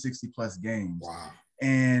 50, 60 plus games. Wow.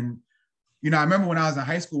 And, you know, I remember when I was in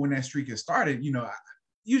high school, when that streak had started, you know,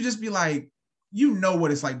 you just be like, you know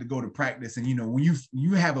what it's like to go to practice. And, you know, when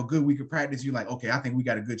you have a good week of practice, you're like, okay, I think we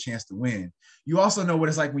got a good chance to win. You also know what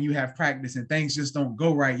it's like when you have practice and things just don't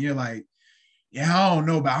go right. You're like, yeah, I don't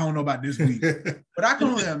know about this week. But I can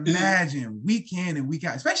only imagine week in and week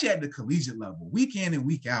out, especially at the collegiate level, week in and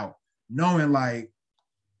week out, knowing like,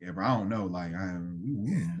 yeah, bro, I don't know, like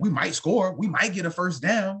we might score, we might get a first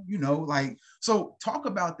down, you know, like, so talk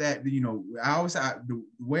about that. You know, the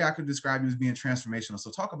way I could describe you as being transformational. So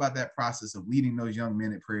talk about that process of leading those young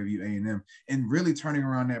men at Prairie View A&M and really turning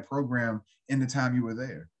around that program in the time you were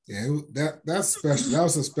there. Yeah, that's special. That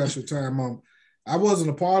was a special time. I wasn't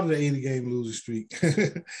a part of the 80-game losing streak.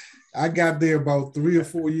 I got there about 3 or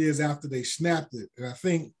 4 years after they snapped it, and I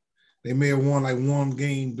think they may have won like one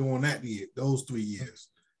game during that year, those 3 years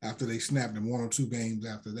after they snapped them, 1 or 2 games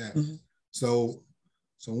after that. Mm-hmm. So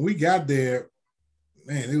when we got there,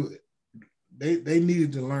 man, they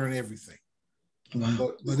needed to learn everything.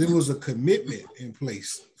 Wow. But it was a commitment in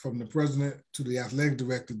place from the president to the athletic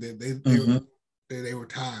director that they were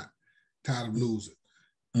tired of losing.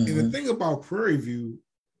 Mm-hmm. And the thing about Prairie View,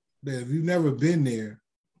 that if you've never been there,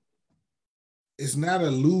 it's not a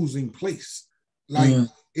losing place. Like, it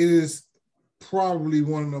is probably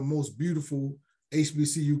one of the most beautiful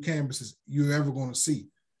HBCU campuses you're ever going to see.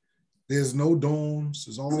 There's no dorms.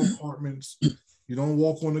 There's all apartments. You don't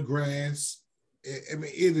walk on the grass. I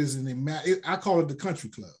mean, it is I call it the country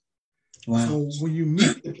club. Wow. So when you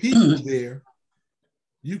meet the people there,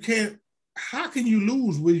 how can you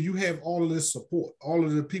lose when you have all of this support, all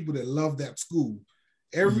of the people that love that school?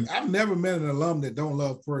 I've never met an alum that don't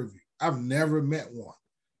love Prairie View. I've never met one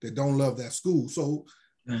that don't love that school. So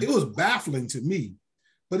it was baffling to me,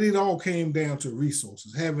 but it all came down to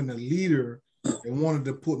resources, having a leader that wanted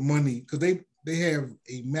to put money, because they have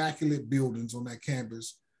immaculate buildings on that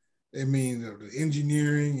campus. I mean, the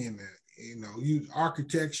engineering and the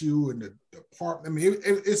architecture and the department. I mean,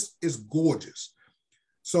 it's gorgeous.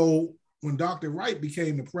 So when Dr. Wright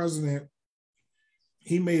became the president,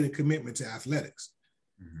 he made a commitment to athletics.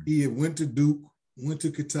 Mm-hmm. He had went to Duke, went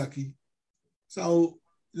to Kentucky. So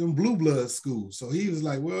in blue blood schools. So he was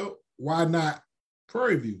like, well, why not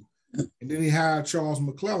Prairie View? And then he hired Charles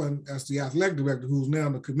McClellan as the athletic director, who's now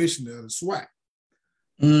the commissioner of the SWAC.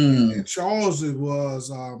 And Charles is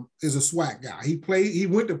a SWAC guy. He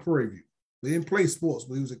went to Prairie View. He didn't play sports,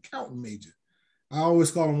 but he was an accountant major. I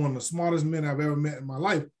always call him one of the smartest men I've ever met in my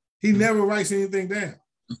life. He never writes anything down.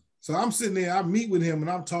 So I'm sitting there, I meet with him, and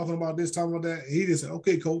I'm talking about this, talking about that. And he just said,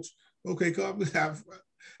 okay, coach. Okay, coach.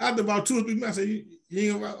 After about 2 or 3 months, I said,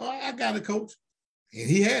 I got it, coach. And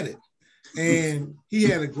he had it. And he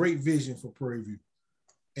had a great vision for Prairie View.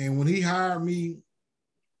 And when he hired me,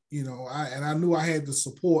 you know, I knew I had the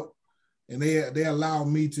support, and they allowed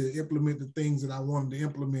me to implement the things that I wanted to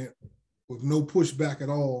implement with no pushback at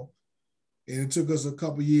all. And it took us a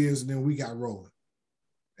couple of years, and then we got rolling.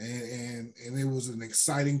 And it was an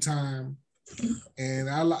exciting time. And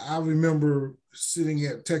I remember sitting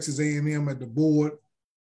at Texas A&M at the board.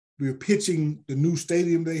 We were pitching the new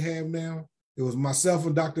stadium they have now. It was myself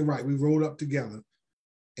and Dr. Wright. We rode up together,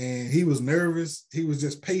 and he was nervous. He was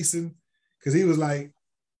just pacing because he was like,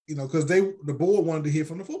 you know, because the board wanted to hear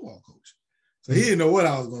from the football coach. So he didn't know what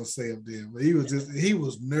I was going to say up there, but he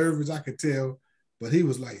was nervous. I could tell, but he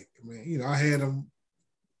was like, man, you know, I had him.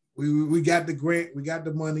 We got the grant, we got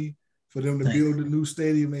the money for them to build the new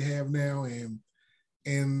stadium they have now.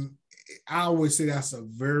 And I always say that's a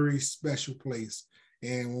very special place.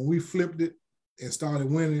 And when we flipped it and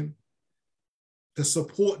started winning, the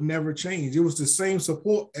support never changed. It was the same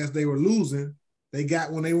support as they were losing, they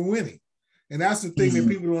got when they were winning. And that's the thing that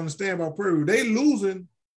people don't understand about Prairie View. They losing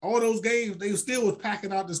all those games, they still was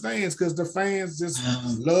packing out the stands because the fans just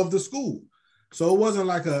love the school. So it wasn't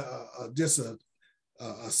like just a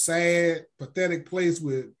sad, pathetic place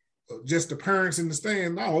with just the parents in the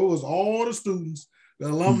stand. No, it was all the students, the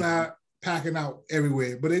alumni packing out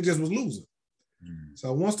everywhere, but they just was losing.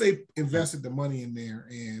 So once they invested the money in there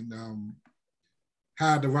and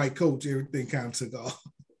hired the right coach, everything kind of took off.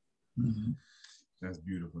 That's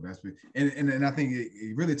beautiful. That's beautiful. And I think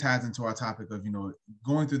it really ties into our topic of, you know,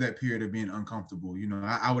 going through that period of being uncomfortable. You know,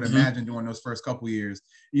 I would imagine during those first couple of years,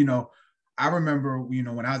 you know, I remember, you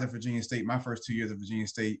know, when I was at Virginia State, my first 2 years at Virginia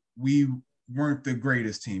State, we weren't the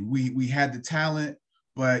greatest team. We had the talent,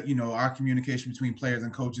 but, you know, our communication between players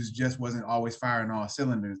and coaches just wasn't always firing all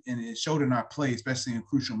cylinders. And it showed in our play, especially in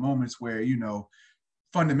crucial moments where, you know,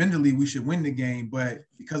 fundamentally we should win the game, but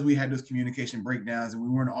because we had those communication breakdowns and we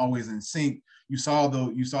weren't always in sync, you saw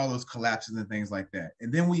those collapses and things like that.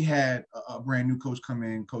 And then we had a brand new coach come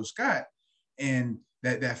in, Coach Scott, and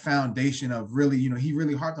that foundation of really, you know, he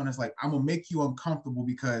really harped on us like, I'm gonna make you uncomfortable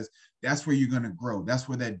because that's where you're gonna grow. That's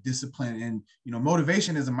where that discipline and, you know,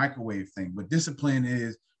 motivation is a microwave thing, but discipline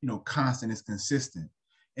is, you know, constant, it's consistent.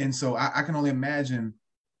 And so I can only imagine,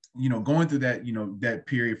 you know, going through that, you know, that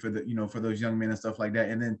period for the, you know, for those young men and stuff like that,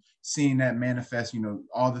 and then seeing that manifest, you know,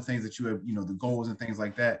 all the things that you have, you know, the goals and things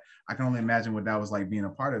like that. I can only imagine what that was like being a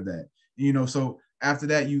part of that. You know, so after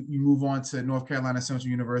that, you move on to North Carolina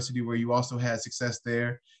Central University, where you also had success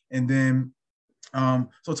there. And then,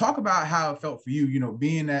 so talk about how it felt for you, you know,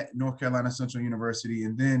 being at North Carolina Central University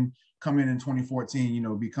and then coming in 2014, you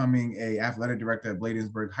know, becoming a athletic director at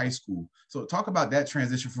Bladensburg High School. So talk about that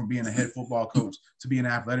transition from being a head football coach to being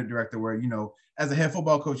an athletic director where, you know, as a head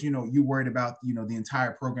football coach, you know, you worried about, you know, the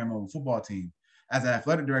entire program of a football team. As an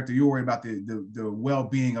athletic director, you're worried about the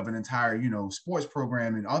well-being of an entire, you know, sports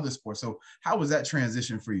program and other sports. So how was that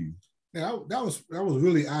transition for you? Yeah, that was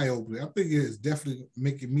really eye-opening. I think it is definitely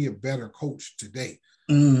making me a better coach today.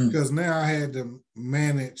 Because now I had to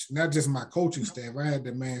manage not just my coaching staff, I had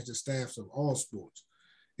to manage the staffs of all sports.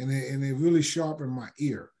 And it really sharpened my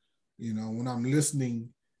ear, you know, when I'm listening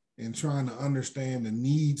and trying to understand the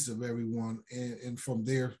needs of everyone and from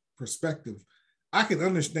their perspective. I can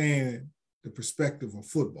understand the perspective of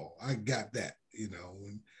football. I got that, you know,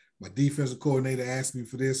 when my defensive coordinator asked me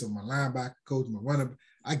for this or my linebacker coach, my running,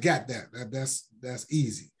 I got that. That's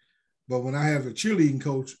easy. But when I have a cheerleading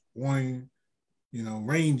coach wanting, you know,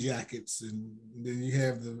 rain jackets, and then you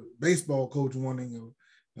have the baseball coach wanting, you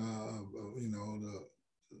know,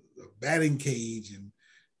 the batting cage, and,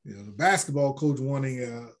 you know, the basketball coach wanting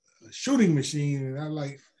a shooting machine. And I'm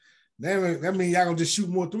like, that means y'all gonna just shoot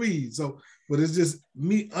more threes. So, but it's just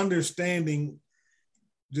me understanding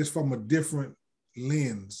just from a different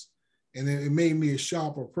lens. And it made me a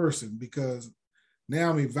sharper person because now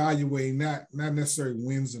I'm evaluating not necessarily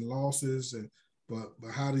wins and losses, but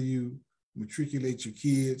how do you matriculate your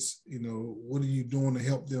kids? You know, what are you doing to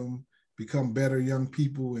help them become better young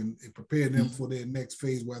people and prepare them for their next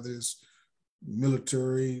phase, whether it's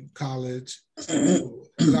military, college.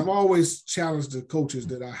 Because I've always challenged the coaches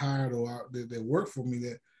that I hired or that work for me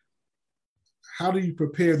that how do you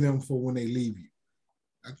prepare them for when they leave you?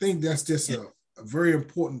 I think that's just a very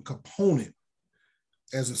important component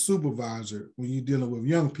as a supervisor when you're dealing with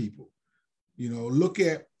young people. You know, look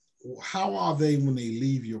at how are they when they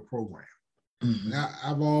leave your program. Mm-hmm. And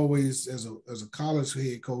I've always, as a college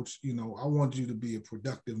head coach, you know, I want you to be a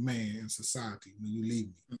productive man in society when you leave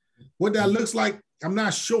me. What that looks like, I'm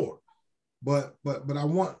not sure, but I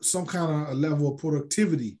want some kind of a level of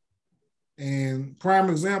productivity. And prime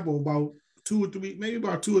example, about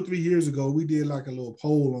about 2 or 3 years ago, we did like a little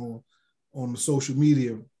poll on the social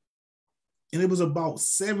media. And it was about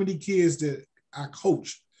 70 kids that I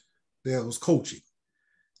coached that was coaching.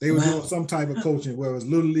 They were doing some type of coaching, whether it was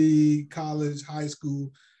little league, college, high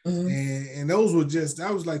school. And those were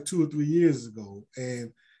that was like 2 or 3 years ago.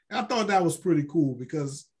 And I thought that was pretty cool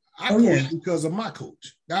because I coached because of my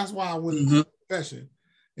coach. That's why I went into the profession.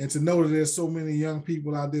 And to know that there's so many young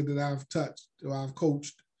people out there that I've touched or I've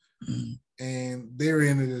coached and they're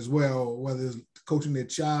in it as well, whether it's coaching their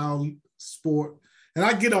child, sport. And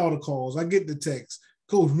I get all the calls. I get the texts.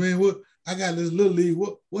 Coach, man, I got this little league.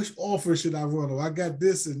 What offer should I run? Or I got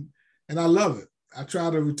this, and I love it. I try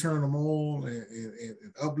to return them all and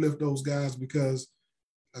uplift those guys because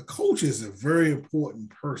a coach is a very important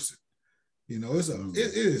person. You know, it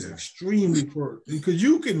is extremely important because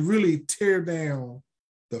you can really tear down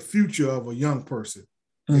the future of a young person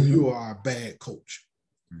if you are a bad coach.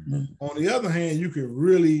 On the other hand, you can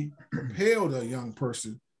really propel the young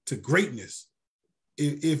person to greatness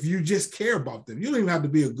if you just care about them. You don't even have to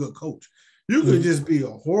be a good coach. You could just be a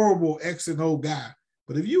horrible X and O guy.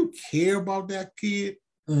 But if you care about that kid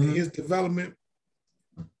and his development,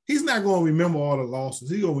 he's not going to remember all the losses.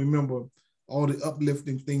 He's going to remember all the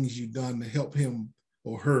uplifting things you've done to help him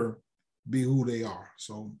or her be who they are.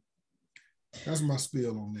 So that's my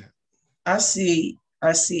spiel on that. I see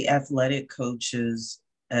athletic coaches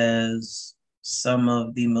as some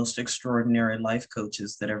of the most extraordinary life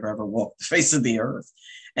coaches that have ever walked the face of the earth.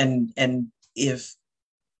 And if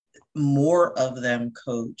more of them,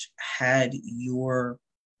 coach, had your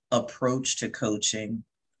approach to coaching,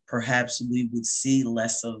 perhaps we would see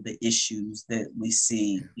less of the issues that we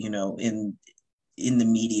see, you know, in the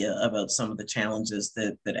media about some of the challenges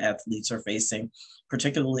that athletes are facing,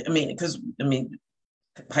 particularly, because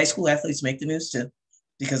high school athletes make the news too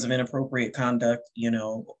because of inappropriate conduct, you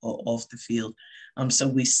know, off the field. So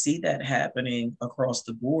we see that happening across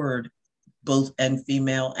the board, both and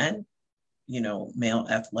female and, you know, male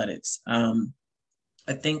athletics.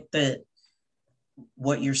 I think that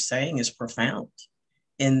what you're saying is profound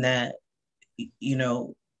in that, you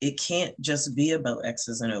know, it can't just be about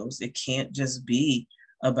X's and O's. It can't just be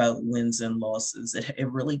about wins and losses.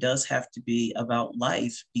 It really does have to be about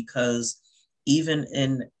life because even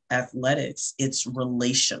in athletics, it's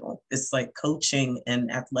relational. It's like coaching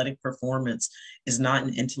and athletic performance is not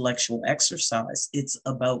an intellectual exercise. It's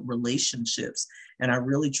about relationships. And I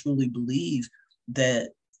really, truly believe that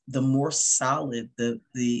the more solid,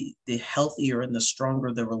 the healthier and the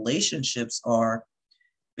stronger the relationships are.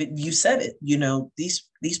 You said it, you know, these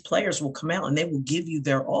players will come out and they will give you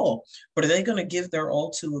their all, but are they going to give their all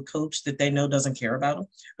to a coach that they know doesn't care about them?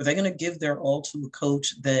 Are they going to give their all to a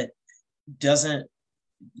coach that doesn't,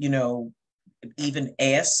 you know, even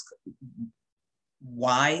ask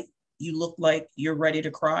why you look like you're ready to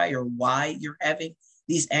cry or why you're having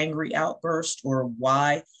these angry outbursts or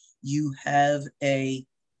why you have a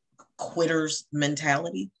quitter's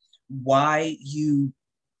mentality, why you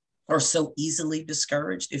are so easily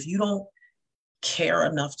discouraged? If you don't care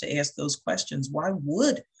enough to ask those questions, why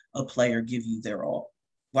would a player give you their all?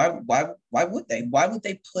 Why would they? Why would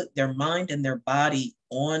they put their mind and their body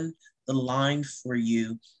on the line for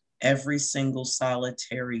you every single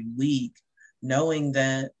solitary week, knowing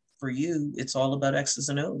that for you, it's all about X's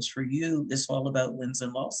and O's. For you, it's all about wins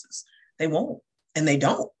and losses. They won't, and they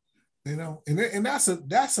don't. You know, and that's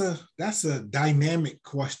a dynamic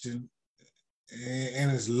question,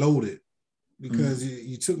 and it's loaded because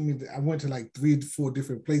you took me. I went to like 3 to 4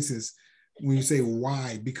 different places when you say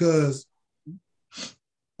why. Because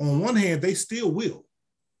on one hand, they still will,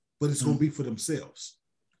 but it's going to be for themselves.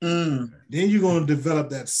 Then you're going to develop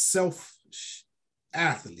that selfish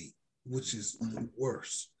athlete, which is the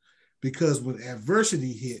worst. Because when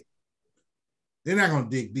adversity hit, they're not going to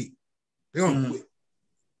dig deep. They're going to quit.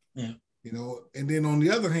 Yeah. You know, and then on the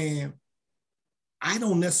other hand, I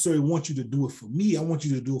don't necessarily want you to do it for me. I want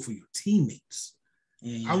you to do it for your teammates.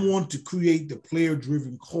 I want to create the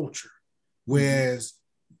player-driven culture, whereas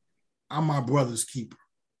I'm my brother's keeper.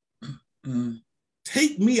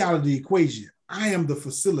 Take me out of the equation. I am the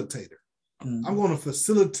facilitator. I'm going to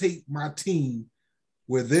facilitate my team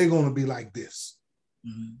where they're going to be like this.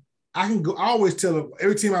 I can go. I always tell them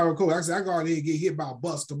every team I coach, I say, I go out there and get hit by a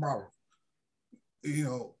bus tomorrow. You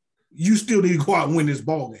know, you still need to go out and win this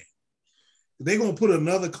ball game. They're going to put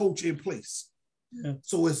another coach in place.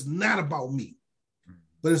 So it's not about me,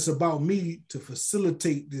 but it's about me to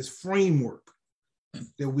facilitate this framework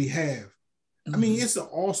that we have. I mean, it's an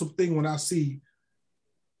awesome thing when I see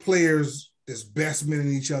players that's best men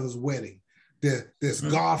in each other's wedding, that's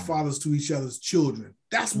godfathers to each other's children.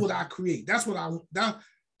 That's what I create. That's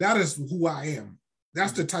That is who I am.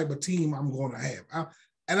 That's the type of team I'm going to have.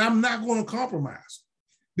 And I'm not going to compromise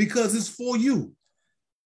because it's for you.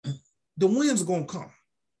 The wins are going to come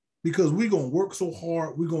because we're going to work so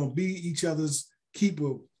hard. We're going to be each other's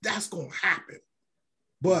keeper. That's going to happen.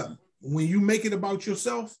 But when you make it about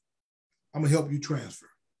yourself, I'm going to help you transfer.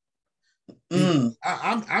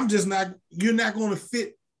 I'm just not, you're not going to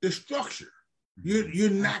fit the structure. You're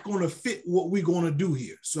not going to fit what we're going to do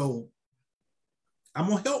here. So I'm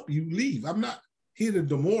going to help you leave. I'm not here to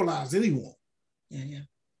demoralize anyone. Yeah.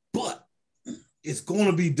 But it's going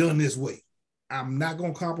to be done this way. I'm not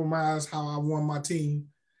going to compromise how I run my team.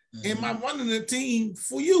 And I'm running the team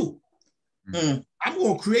for you. I'm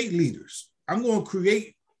going to create leaders. I'm going to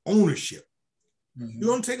create ownership. You're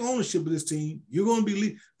going to take ownership of this team. You're going to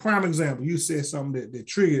be prime example. You said something that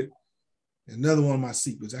triggered another one of my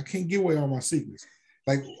secrets. I can't give away all my secrets.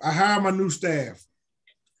 Like I hired my new staff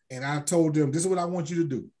and I told them, this is what I want you to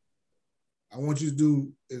do. I want you to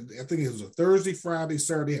do, I think it was a Thursday, Friday,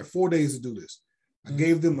 Saturday. They had 4 days to do this. I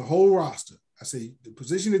gave them the whole roster. I say, the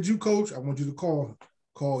position that you coach, I want you to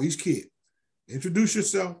call each kid. Introduce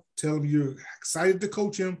yourself. Tell him you're excited to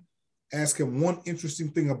coach him. Ask him one interesting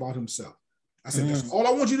thing about himself. I said, that's all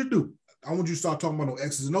I want you to do. I want you to start talking about no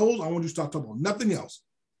X's and O's. I want you to start talking about nothing else.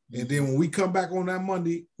 And then when we come back on that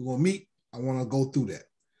Monday, we're going to meet. I want to go through that.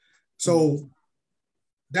 So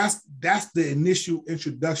that's the initial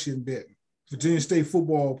introduction that Virginia State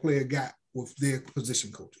football player got with their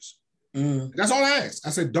position coaches. That's all I asked.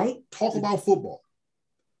 I said, don't talk about football.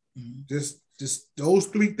 Just those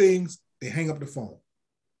three things, they hang up the phone.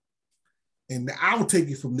 And I'll take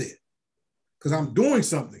it from there. Because I'm doing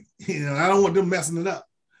something. I don't want them messing it up.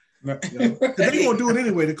 Because they're going to do it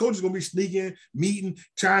anyway. The coach is going to be sneaking, meeting,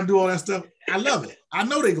 trying to do all that stuff. I love it. I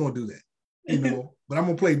know they're going to do that. But I'm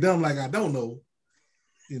going to play dumb like I don't know.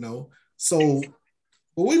 So,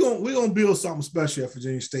 but we're gonna build something special at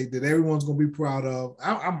Virginia State that everyone's gonna be proud of.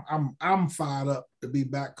 I'm fired up to be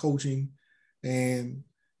back coaching and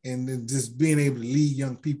just being able to lead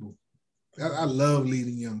young people. I love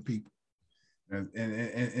leading young people.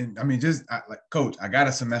 And I mean, like coach, I got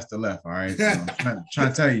a semester left. All right, so I'm trying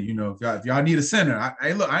to tell you, if y'all need a center,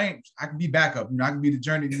 I can be backup. I can be the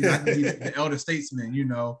journey. I can be the elder statesman.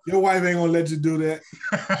 Your wife ain't gonna let you do that.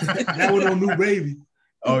 That was no new baby.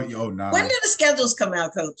 Oh, nah. When do the schedules come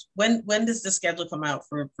out, Coach? When does the schedule come out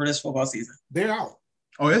for this football season? They're out.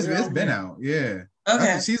 Oh, it's been out. Yeah.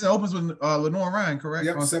 Okay. The season opens with Lenore Ryan, correct?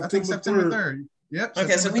 Yep, I think September 3rd. Yep.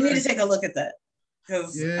 Okay, so we need to take a look at that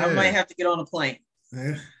because I might have to get on a plane.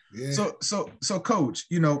 Yeah. So Coach,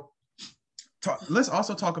 let's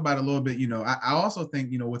also talk about a little bit. I also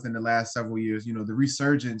think within the last several years, the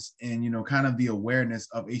resurgence and kind of the awareness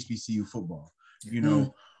of HBCU football.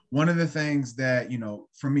 One of the things that,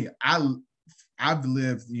 for me, I've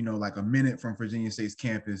lived, like a minute from Virginia State's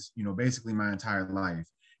campus, basically my entire life.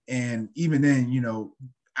 And even then,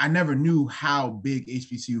 I never knew how big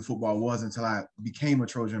HBCU football was until I became a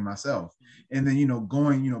Trojan myself. And then,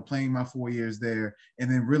 going, playing my 4 years there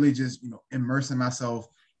and then really just, immersing myself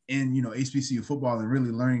in, HBCU football and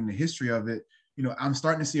really learning the history of it. I'm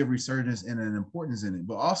starting to see a resurgence and an importance in it,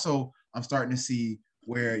 but also I'm starting to see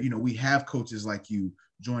where, we have coaches like you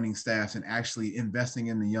joining staffs and actually investing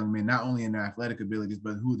in the young men, not only in their athletic abilities,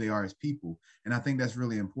 but who they are as people. And I think that's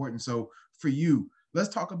really important. So for you,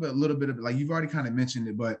 let's talk about a little bit of, like you've already kind of mentioned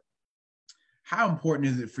it, but how important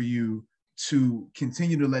is it for you to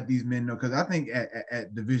continue to let these men know? Because I think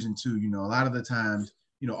at Division II, a lot of the times,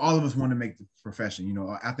 all of us want to make the profession.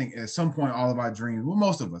 I think at some point, all of our dreams, well,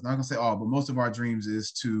 most of us, not going to say all, but most of our dreams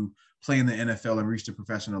is to play in the NFL and reach the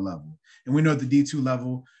professional level. And we know at the D2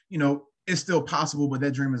 level, it's still possible, but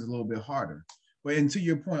that dream is a little bit harder. And to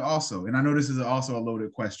your point also, and I know this is also a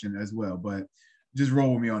loaded question as well, but just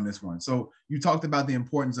roll with me on this one. So you talked about the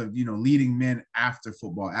importance of, leading men after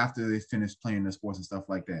football, after they finish playing the sports and stuff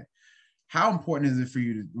like that. How important is it for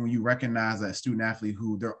you when you recognize that student athlete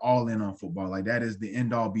who they're all in on football, like that is the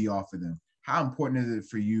end all be all for them? How important is it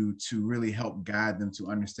for you to really help guide them to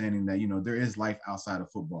understanding that, there is life outside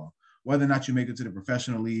of football? Whether or not you make it to the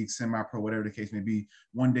professional league, semi-pro, whatever the case may be,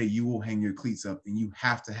 one day you will hang your cleats up and you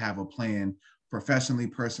have to have a plan professionally,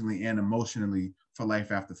 personally, and emotionally for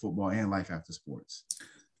life after football and life after sports.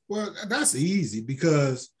 Well, that's easy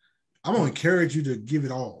because I'm going to encourage you to give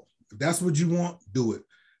it all. If that's what you want, do it.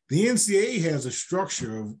 The NCAA has a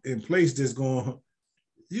structure in place that's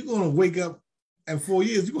you're going to wake up in 4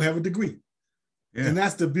 years, you're going to have a degree. Yeah. And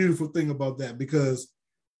that's the beautiful thing about that because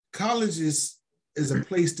college is a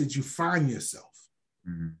place that you find yourself.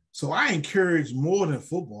 Mm-hmm. So I encourage more than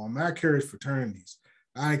football. I encourage fraternities.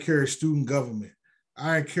 I encourage student government.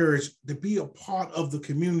 I encourage to be a part of the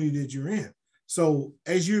community that you're in. So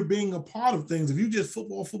as you're being a part of things, if you just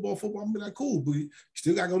football, I'm gonna be like, cool, but you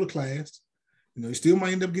still gotta go to class. You still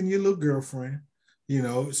might end up getting your little girlfriend,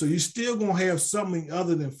 so you're still gonna have something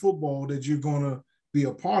other than football that you're gonna be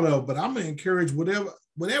a part of. But I'm gonna encourage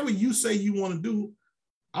whatever you say you want to do,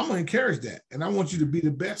 I'm gonna encourage that. And I want you to be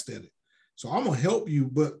the best at it. So I'm gonna help you,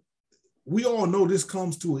 but we all know this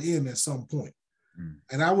comes to an end at some point.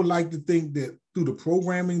 And I would like to think that through the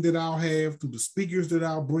programming that I'll have, through the speakers that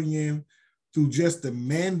I'll bring in, through just the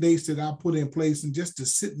mandates that I'll put in place, and just to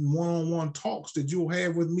sit in one-on-one talks that you'll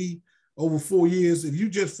have with me over 4 years, if you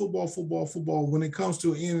just football, when it comes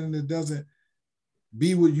to an end and it doesn't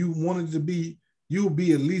be what you wanted to be, you'll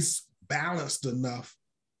be at least balanced enough,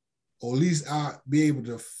 or at least I'll be able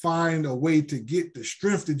to find a way to get the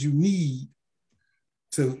strength that you need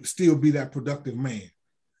to still be that productive man,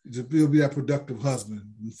 to still be that productive husband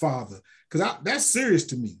and father. Because that's serious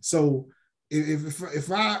to me. So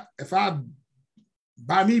if I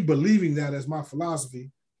by me believing that as my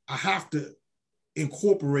philosophy, I have to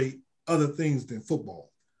incorporate other things than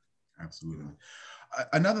football. Absolutely.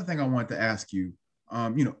 Another thing I wanted to ask you,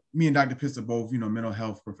 me and Dr. Pitts are both, mental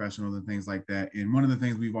health professionals and things like that. And one of the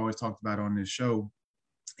things we've always talked about on this show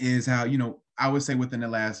is how, I would say within the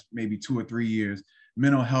last maybe 2 or 3 years,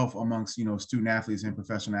 mental health amongst, student athletes and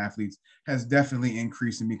professional athletes has definitely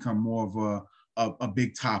increased and become more of a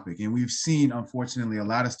big topic. And we've seen, unfortunately, a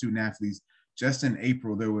lot of student athletes. Just in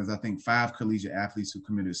April, there was, I think, 5 collegiate athletes who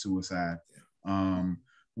committed suicide.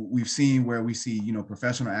 We've seen where we see,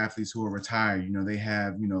 professional athletes who are retired, they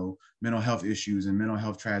have, mental health issues and mental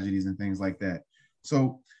health tragedies and things like that.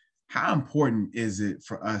 So how important is it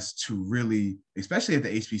for us to really, especially at the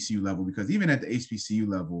HBCU level, because even at the HBCU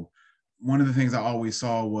level, one of the things I always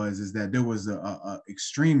saw is that there was a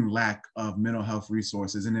extreme lack of mental health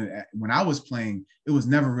resources. And when I was playing, it was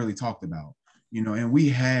never really talked about,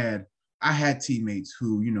 and I had teammates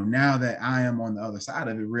who, now that I am on the other side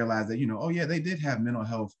of it, realized that, oh yeah, they did have mental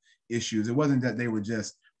health issues. It wasn't that they were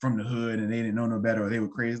just from the hood and they didn't know no better or they were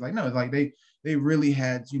crazy. Like, no, it's like they really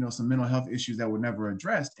had, some mental health issues that were never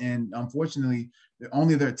addressed. And unfortunately,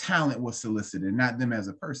 only their talent was solicited, not them as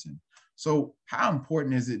a person. So how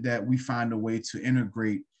important is it that we find a way to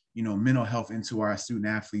integrate, mental health into our student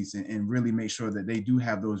athletes and really make sure that they do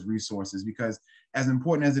have those resources? Because as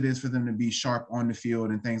important as it is for them to be sharp on the field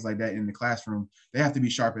and things like that in the classroom, they have to be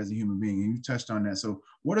sharp as a human being. And you touched on that. So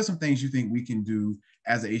what are some things you think we can do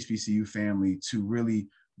as a HBCU family to really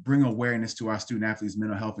bring awareness to our student athletes'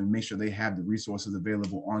 mental health and make sure they have the resources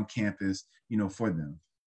available on campus, for them?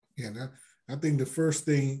 Yeah, I think the first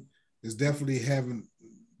thing is definitely having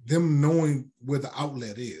them knowing where the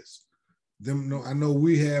outlet is. I know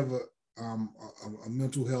we have a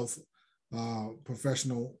mental health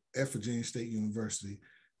professional at Virginia State University,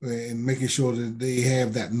 and making sure that they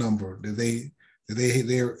have that number, that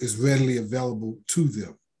there is readily available to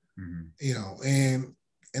them. And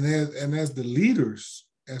as the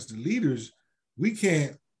leaders, we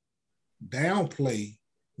can't downplay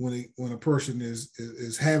when a person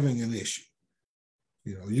is having an issue.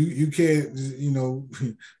 You can't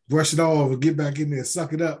brush it off and get back in there,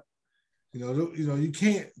 suck it up. You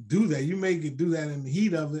can't do that. You may do that in the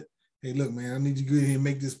heat of it. Hey, look, man, I need you to go ahead and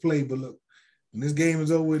make this play. But look, when this game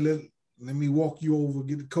is over, let me walk you over,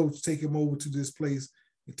 get the coach, take him over to this place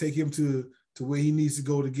and take him to where he needs to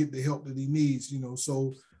go to get the help that he needs,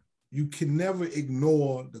 So you can never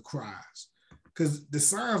ignore the cries, because the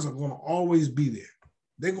signs are going to always be there.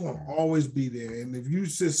 They're going to always be there. And if you're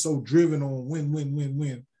just so driven on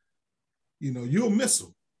win, you'll miss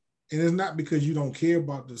them. And it's not because you don't care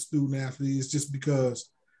about the student athlete. It's just because,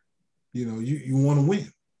 you want to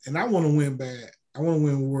win. And I want to win bad. I want to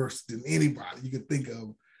win worse than anybody you can think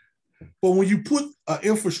of. But when you put an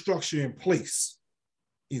infrastructure in place,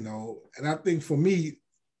 and I think for me,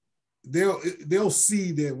 they'll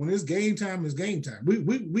see that when it's game time, it's game time.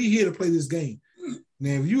 We here to play this game.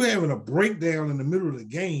 Now, if you're having a breakdown in the middle of the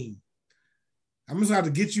game, I'm just going to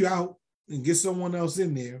have to get you out and get someone else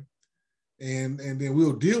in there, and then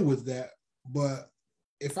we'll deal with that. But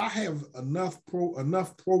if I have enough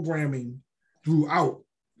programming throughout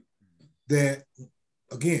that,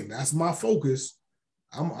 again, that's my focus,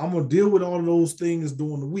 I'm going to deal with all of those things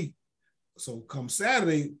during the week. So come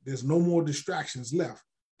Saturday, there's no more distractions left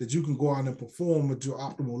that you can go out and perform at your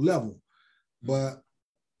optimal level. But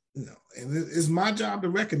and it's my job to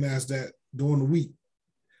recognize that during the week.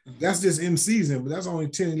 That's just in season, but that's only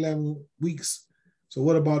 10, 11 weeks. So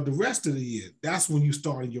what about the rest of the year? That's when you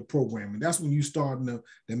start your programming. That's when you start the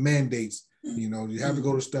mandates. You have to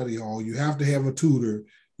go to study hall. You have to have a tutor.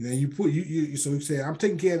 You put so you say, I'm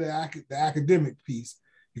taking care of the academic piece.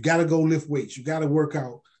 You got to go lift weights. You got to work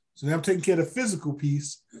out. So now I'm taking care of the physical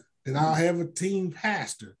piece. Then I'll have a team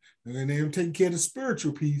pastor. And then I'm taking care of the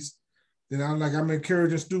spiritual piece. Then I'm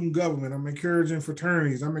encouraging student government. I'm encouraging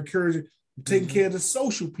fraternities. I'm taking care of the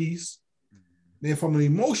social piece. Then from an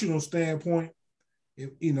emotional standpoint,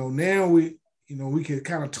 now we can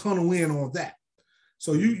kind of tunnel in on that.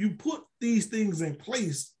 So you put these things in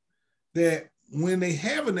place that when they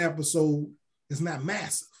have an episode, it's not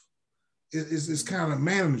massive. It's kind of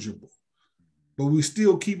manageable. But we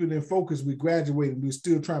still keep it in focus. We graduated. We're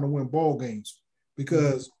still trying to win ball games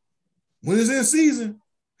because when it's in season,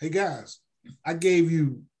 hey guys, I gave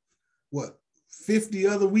you 50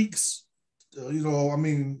 other weeks,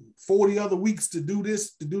 40 other weeks to do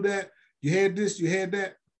this, to do that. You had this, you had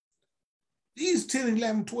that. These 10,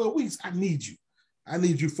 11, 12 weeks, I need you. I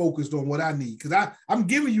need you focused on what I need because I'm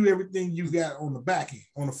giving you everything you got on the back end,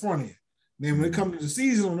 on the front end. Then when it comes to the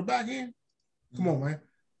season on the back end, come on, man.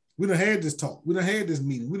 We done had this talk. We done had this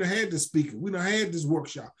meeting. We done had this speaker. We done had this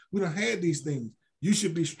workshop. We done had these things. You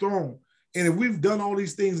should be strong. And if we've done all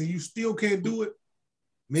these things and you still can't do it,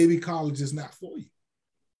 maybe college is not for you.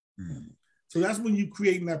 Mm-hmm. So that's when you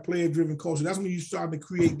creating that player-driven culture. That's when you start to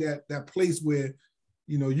create that place where,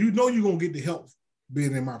 you're going to get the help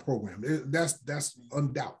being in my program. That's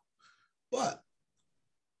undoubted. But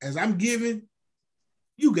as I'm giving,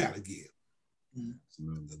 you got to give.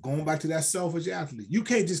 Mm-hmm. Going back to that selfish athlete, you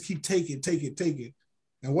can't just keep taking.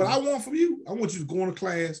 And what I want from you, I want you to go into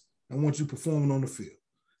class. I want you performing on the field.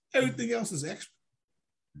 Everything else is extra.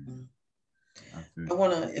 I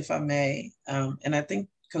want to, if I may, and I think,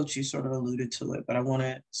 Coach, you sort of alluded to it, but I want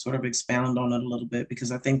to sort of expound on it a little bit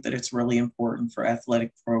because I think that it's really important for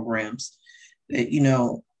athletic programs that,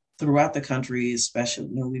 throughout the country, especially,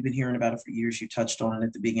 we've been hearing about it for years. You touched on it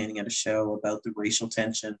at the beginning of the show about the racial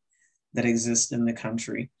tension that exists in the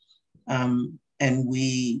country. And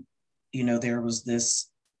there was this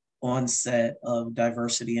onset of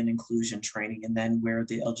diversity and inclusion training. And then where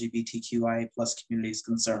the LGBTQIA+ community is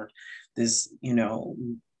concerned, this,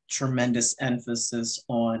 tremendous emphasis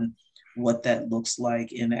on what that looks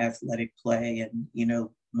like in athletic play. And,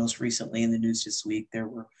 most recently in the news this week, there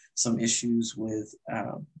were some issues with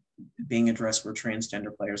being addressed for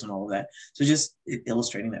transgender players and all of that. So just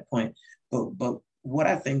illustrating that point. But what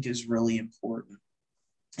I think is really important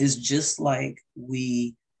is just like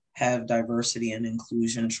we have diversity and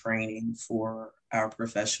inclusion training for our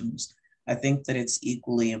professionals, I think that it's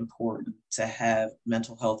equally important to have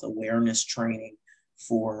mental health awareness training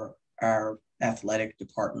for our athletic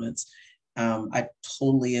departments. I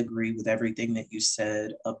totally agree with everything that you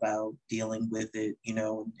said about dealing with it,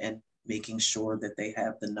 and making sure that they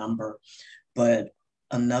have the number. But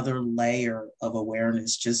another layer of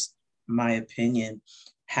awareness, just my opinion,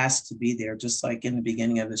 has to be there. Just like in the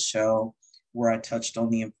beginning of the show, where I touched on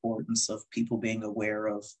the importance of people being aware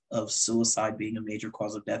of suicide being a major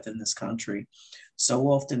cause of death in this country. So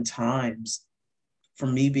oftentimes, for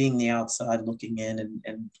me being the outside looking in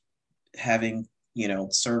and having,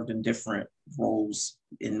 served in different roles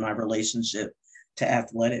in my relationship to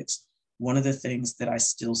athletics, one of the things that I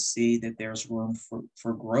still see that there's room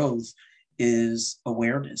for growth is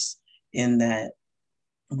awareness, in that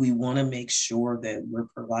we want to make sure that we're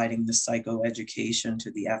providing the psychoeducation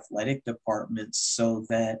to the athletic departments so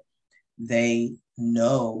that they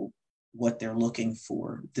know what they're looking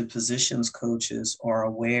for. The positions coaches are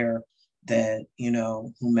aware that,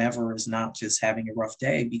 whomever is not just having a rough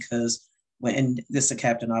day, because and this is a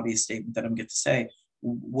Captain Obvious statement that I'm going to say,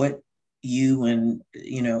 what you and,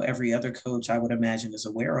 every other coach I would imagine is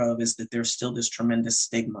aware of is that there's still this tremendous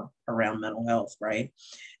stigma around mental health, right?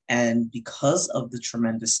 And because of the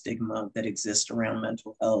tremendous stigma that exists around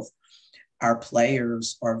mental health, our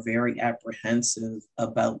players are very apprehensive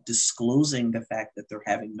about disclosing the fact that they're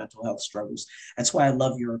having mental health struggles. That's why I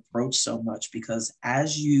love your approach so much, because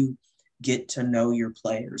as you get to know your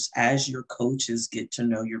players, as your coaches get to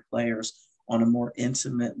know your players on a more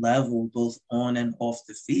intimate level, both on and off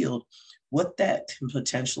the field, what that can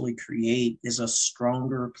potentially create is a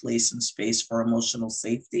stronger place and space for emotional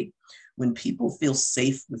safety. When people feel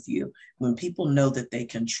safe with you, when people know that they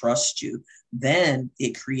can trust you, then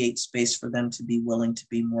it creates space for them to be willing to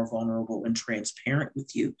be more vulnerable and transparent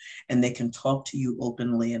with you. And they can talk to you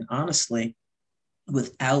openly and honestly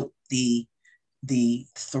without the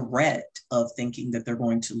threat of thinking that they're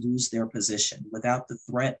going to lose their position, without the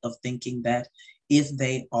threat of thinking that if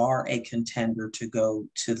they are a contender to go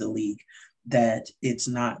to the league, that it's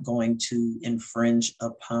not going to infringe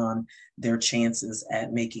upon their chances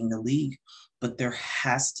at making the league. But there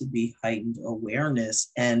has to be heightened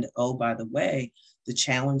awareness. And oh, by the way, the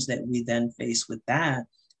challenge that we then face with that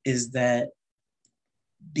is that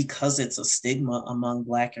because it's a stigma among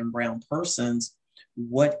Black and brown persons,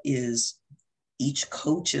 what is each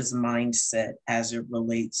coach's mindset as it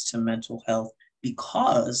relates to mental health?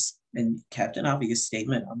 Because, and Captain Obvious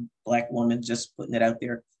statement, I'm a Black woman, just putting it out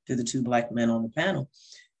there to the two Black men on the panel,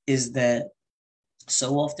 is that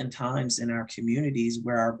so oftentimes in our communities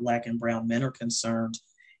where our Black and brown men are concerned,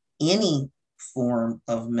 any form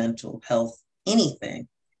of mental health, anything,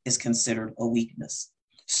 is considered a weakness.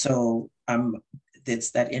 So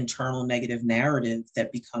it's that internal negative narrative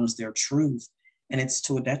that becomes their truth, and it's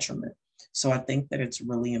to a detriment. So I think that it's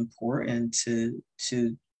really important to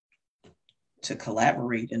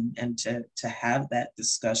collaborate and to have that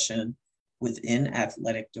discussion within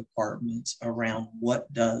athletic departments around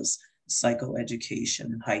what does psychoeducation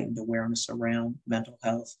and heightened awareness around mental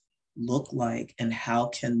health look like, and how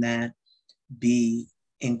can that be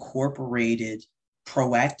incorporated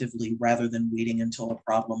proactively rather than waiting until a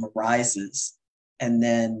problem arises and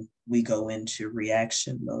then we go into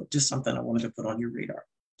reaction mode. Just something I wanted to put on your radar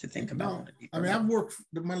to think about. No, I mean, I've worked,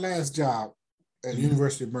 my last job at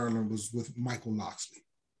University of Maryland was with Michael Loxley.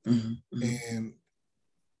 And,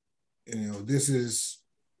 you know, this is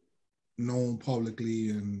known publicly,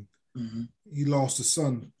 and he lost a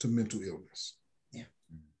son to mental illness. Yeah.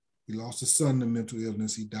 He lost a son to mental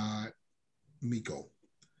illness. He died, Miko.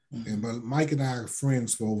 But Mike and I are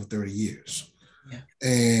friends for over 30 years. Yeah.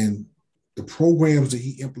 And the programs that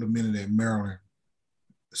he implemented at Maryland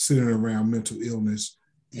centered around mental illness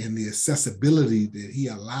and the accessibility that he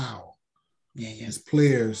allowed his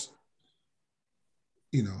players,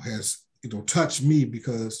 you know, has, you know, touched me,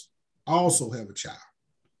 because I also have a child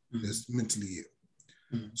that's mentally ill.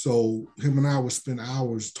 So him and I would spend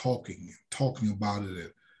hours talking about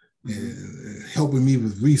it, and helping me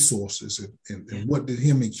with resources, and what did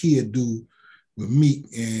him and Kid do with me,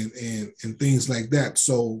 and things like that.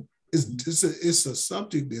 So it's a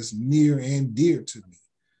subject that's near and dear to me.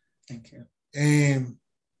 Thank you. And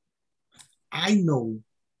I know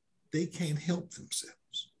they can't help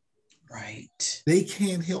themselves. Right. They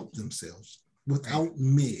can't help themselves without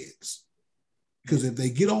meds. Because if they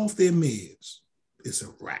get off their meds, it's a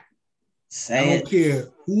wrap. I don't care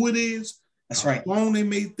who it is. That's right. How long they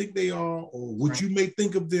may think they are, or what you may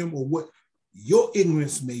think of them, or what your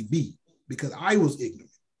ignorance may be, because I was ignorant.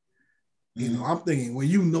 You know, I'm thinking, well,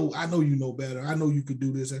 you know, I know you know better. I know you could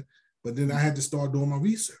do this. But then I had to start doing my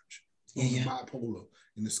research on the bipolar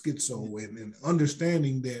and the schizo, and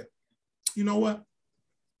understanding that, you know what?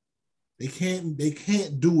 They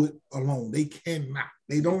can't do it alone. They cannot.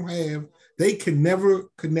 They can never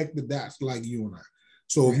connect the dots like you and I.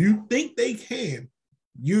 So if you think they can,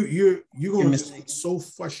 you're going to just get so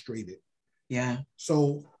frustrated. Yeah.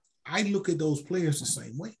 So I look at those players the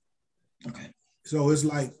same way. Okay. So it's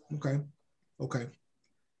like, okay.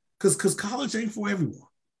 Because college ain't for everyone.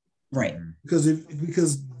 Right. Because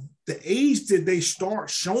the age that they start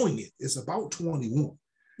showing it is about 21.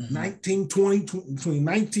 19, 20, between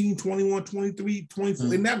 19, 21, 23,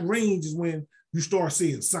 24. In that range is when you start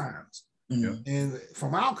seeing signs. And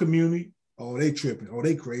from our community, oh, they tripping. Oh,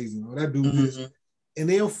 they crazy. Oh, that dude is. And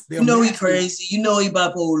they'll you know he crazy. You know he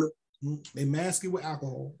bipolar. They mask it with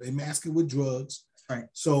alcohol. They mask it with drugs. Right.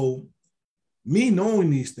 So me knowing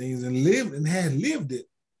these things and had lived it,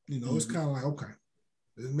 you know, it's kind of like, okay,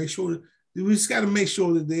 let's make sure that we just got to make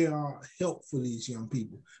sure that there are help for these young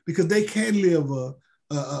people, because they can live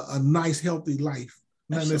a nice, healthy life.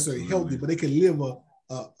 Not necessarily healthy, but they can live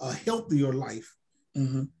a healthier life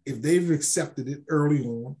if they've accepted it early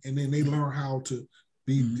on, and then they learn how to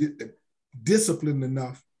be disciplined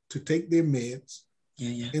enough to take their meds.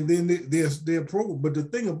 And then there's their program. But the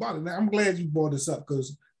thing about it, now I'm glad you brought this up,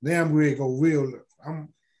 because now I'm ready to go real.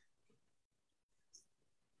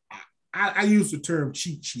 I use the term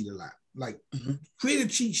cheat sheet a lot. Like create a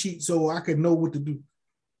cheat sheet so I can know what to do.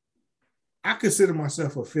 I consider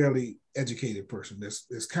myself a fairly educated person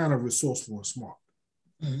that's kind of resourceful and smart.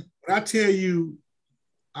 But I tell you,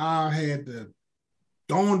 I had the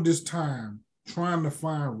darndest time trying to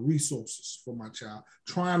find resources for my child,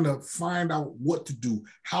 trying to find out what to do,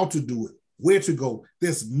 how to do it, where to go.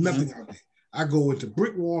 There's nothing out there. I go into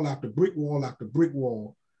brick wall after brick wall after brick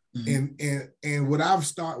wall. And what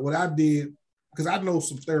I did, because I know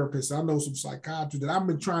some therapists, I know some psychiatrists that I've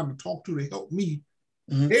been trying to talk to help me.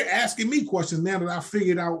 They're asking me questions now that I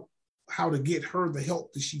figured out how to get her the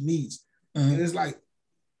help that she needs. And it's like,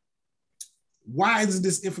 why isn't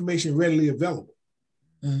this information readily available?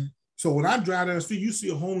 So when I drive down the street, you see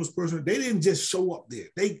a homeless person, they didn't just show up there.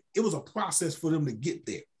 It was a process for them to get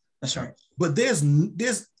there. That's right. But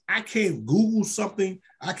I can't Google something.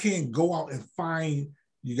 I can't go out and find,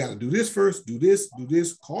 you got to do this first, do this,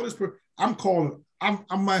 call this person.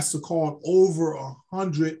 I must have called over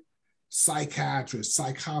 100 psychiatrists,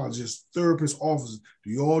 psychologists, therapist officers.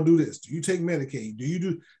 Do you all do this? Do you take Medicaid? Do you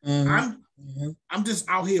do? I'm just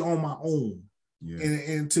out here on my own. Yeah.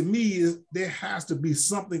 And to me, there has to be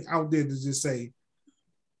something out there to just say,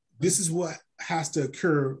 this is what has to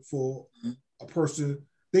occur for a person.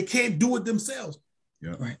 They can't do it themselves.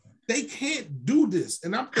 Yeah. Right. They can't do this.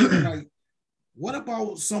 And I'm thinking like, what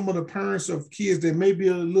about some of the parents of kids that may be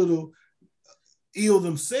a little ill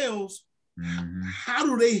themselves? How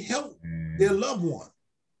do they help their loved one?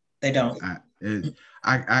 They don't.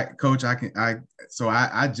 Coach,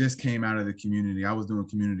 I just came out of the community. I was doing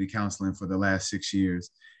community counseling for the last 6 years.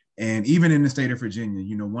 And even in the state of Virginia,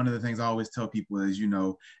 you know, one of the things I always tell people is, you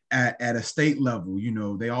know, at a state level, you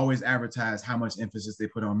know, they always advertise how much emphasis they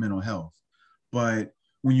put on mental health. But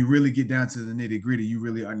when you really get down to the nitty gritty, you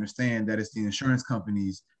really understand that it's the insurance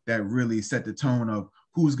companies that really set the tone of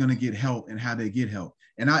who's going to get help and how they get help.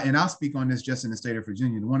 And I'll speak on this just in the state of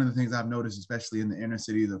Virginia. One of the things I've noticed, especially in the inner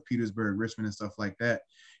cities of Petersburg, Richmond, and stuff like that,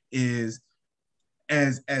 is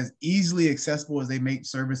as easily accessible as they make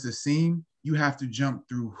services seem, you have to jump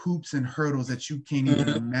through hoops and hurdles that you can't even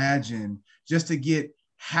imagine just to get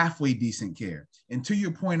halfway decent care. And to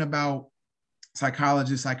your point about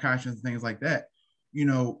psychologists, psychiatrists, and things like that, you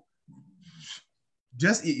know,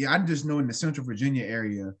 I just know in the Central Virginia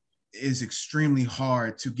area is extremely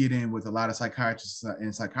hard to get in with a lot of psychiatrists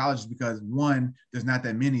and psychologists because 1, there's not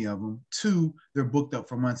that many of them. 2, they're booked up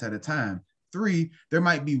for months at a time. 3, there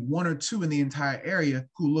might be 1 or 2 in the entire area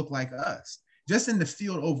who look like us. Just in the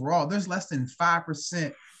field overall, there's less than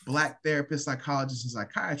 5% Black therapists, psychologists, and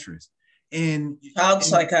psychiatrists. And child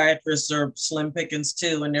psychiatrists are slim pickings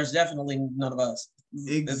too, and there's definitely none of us.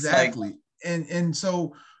 Exactly. And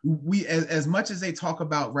so we, as much as they talk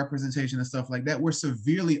about representation and stuff like that, we're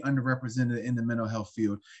severely underrepresented in the mental health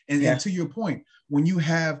field. And to your point, when you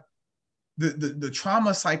have the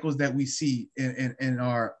trauma cycles that we see in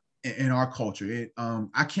our culture,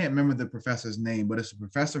 I can't remember the professor's name, but it's a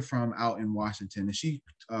professor from out in Washington, and she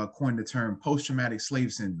coined the term post-traumatic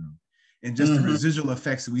slave syndrome. And just the residual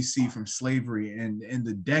effects that we see from slavery and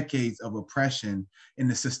the decades of oppression and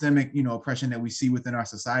the systemic, you know, oppression that we see within our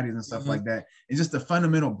societies and stuff like that. And just the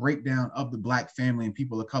fundamental breakdown of the Black family and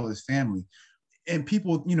people of color's family. And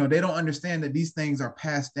people, you know, they don't understand that these things are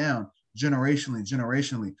passed down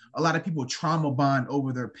generationally. A lot of people trauma bond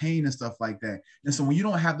over their pain and stuff like that. And so when you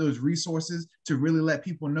don't have those resources to really let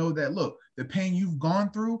people know that, look, the pain you've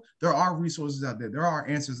gone through, there are resources out there. There are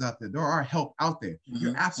answers out there. There are help out there.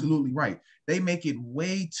 You're absolutely right. They make it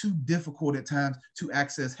way too difficult at times to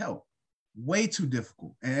access help. Way too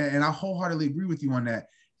difficult. And I wholeheartedly agree with you on that.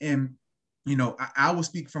 And, you know, I will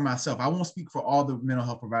speak for myself. I won't speak for all the mental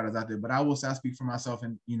health providers out there, but I speak for myself.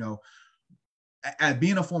 And, you know, at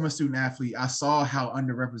being a former student athlete, I saw how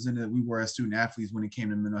underrepresented we were as student athletes when it came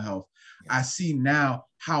to mental health. I see now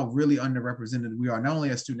how really underrepresented we are, not only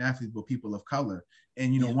as student athletes, but people of color.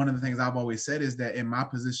 And, you know, one of the things I've always said is that in my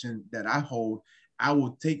position that I hold, I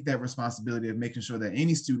will take that responsibility of making sure that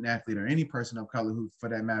any student athlete or any person of color who, for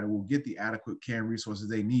that matter, will get the adequate care and resources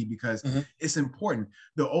they need, because it's important.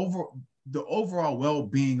 The overall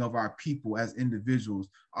well-being of our people as individuals,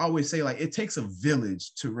 I always say, like, it takes a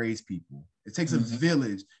village to raise people. It takes a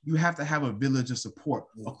village. You have to have a village of support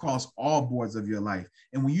across all boards of your life.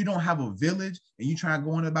 And when you don't have a village and you try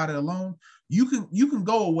going about it alone, you can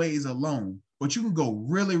go a ways alone, but you can go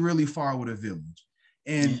really, really far with a village.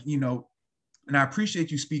 And, you know, and I appreciate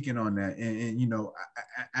you speaking on that. And you know,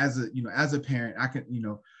 as a parent, I can, you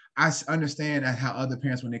know, I understand how other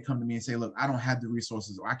parents, when they come to me and say, look, I don't have the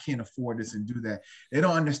resources, or I can't afford this and do that. They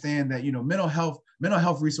don't understand that, you know, mental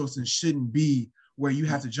health resources shouldn't be where you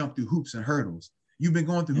have to jump through hoops and hurdles. You've been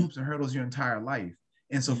going through hoops and hurdles your entire life.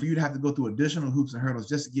 And so for you to have to go through additional hoops and hurdles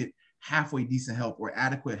just to get halfway decent help or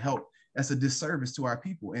adequate help, that's a disservice to our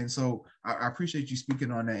people. And so I appreciate you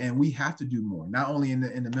speaking on that. And we have to do more, not only in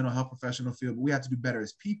the mental health professional field, but we have to do better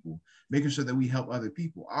as people, making sure that we help other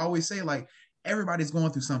people. I always say, like, everybody's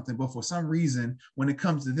going through something, but for some reason, when it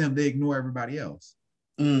comes to them, they ignore everybody else.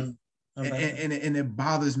 And it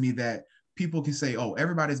bothers me that people can say, oh,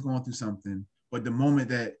 everybody's going through something. But the moment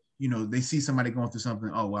that, you know, they see somebody going through something,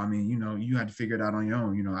 oh, well, I mean, you know, you had to figure it out on your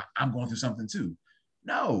own. You know, I'm going through something too.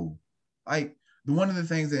 No, like, one of the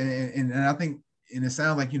things, and I think, and it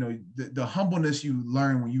sounds like, you know, the humbleness you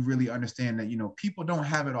learn when you really understand that, you know, people don't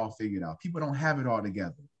have it all figured out. People don't have it all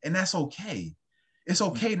together. And that's okay. It's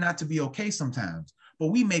okay not to be okay sometimes, but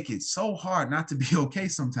we make it so hard not to be okay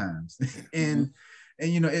sometimes. And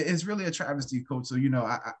you know, it's really a travesty, Coach. So, you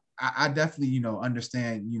know, I definitely,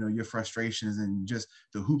 understand, your frustrations and just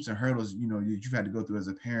the hoops and hurdles, that you've had to go through as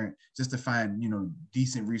a parent just to find,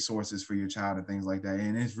 decent resources for your child and things like that.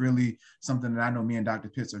 And it's really something that I know me and Dr.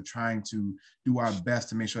 Pitts are trying to do our best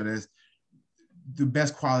to make sure that the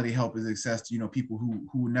best quality help is access to, people who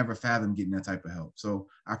would never fathom getting that type of help. So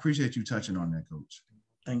I appreciate you touching on that, Coach.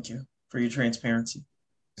 Thank you for your transparency.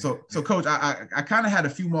 So Coach, I kind of had a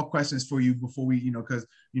few more questions for you before we, because,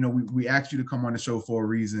 we asked you to come on the show for a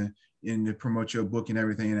reason and to promote your book and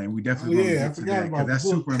everything. And we definitely want to get to that because that's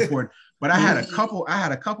super important. But I had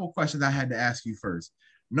a couple questions I had to ask you first.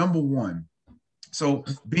 Number one, so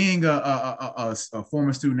being a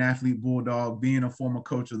former student athlete Bulldog, being a former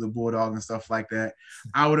coach of the Bulldog and stuff like that,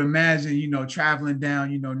 I would imagine, traveling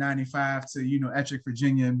down, 95 to, Ettrick,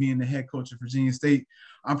 Virginia, and being the head coach of Virginia State.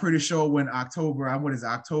 I'm pretty sure when October? I think it's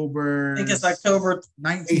October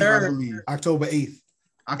 19th, I believe. October 8th.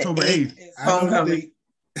 October 8th. Homecoming.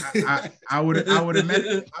 I would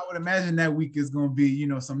imagine that week is going to be,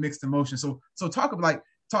 some mixed emotions. So talk about, like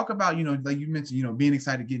you mentioned, being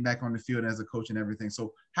excited, getting back on the field as a coach and everything.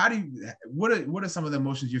 So what are some of the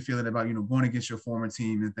emotions you're feeling about, going against your former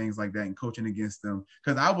team and things like that and coaching against them?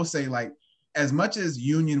 Because I will say, like, as much as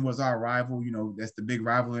Union was our rival, that's the big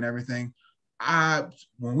rival and everything.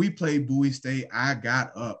 When we played Bowie State, I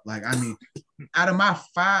got up. Like, I mean, out of my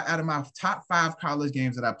top 5 college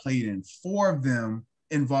games that I played in, 4 of them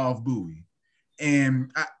involved Bowie.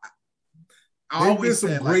 And I always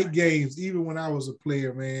said some great games, even when I was a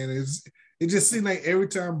player, man. It just seemed like every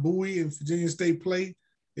time Bowie and Virginia State play,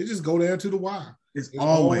 it just go down to the wire. It's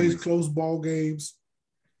always close ball games.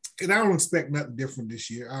 And I don't expect nothing different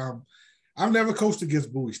this year. I've never coached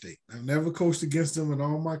against Bowie State. I've never coached against them in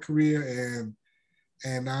all my career,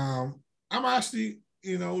 and I'm actually,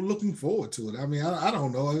 looking forward to it. I mean, I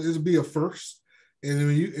don't know. It'll be a first, and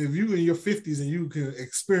if you in your 50s and you can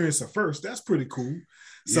experience a first, that's pretty cool.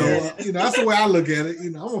 So that's the way I look at it.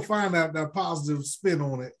 I'm gonna find out that positive spin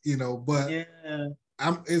on it. But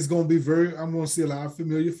it's gonna be I'm gonna see a lot of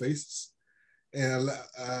familiar faces, and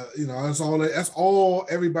that's all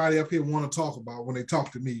everybody up here want to talk about when they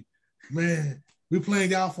talk to me. Man, we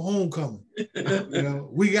playing y'all for homecoming.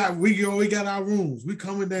 We got our rooms. We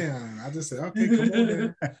coming down. I just said, okay, come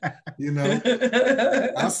on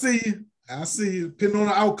down. I see you. Depending on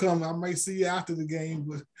the outcome, I might see you after the game.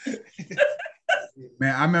 But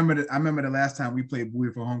man, I remember the last time we played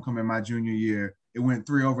Bowie for homecoming my junior year. It went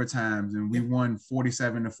 3 overtimes and we won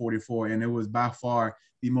 47-44, and it was by far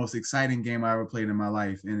the most exciting game I ever played in my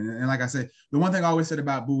life. And like I said, the one thing I always said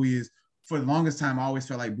about Bowie is, for the longest time, I always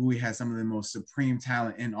felt like Bowie had some of the most supreme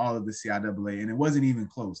talent in all of the CIAA, and it wasn't even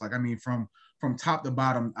close. Like, I mean, from top to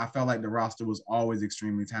bottom, I felt like the roster was always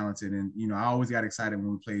extremely talented, and I always got excited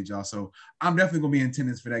when we played y'all. So I'm definitely gonna be in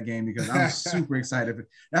attendance for that game because I'm super excited.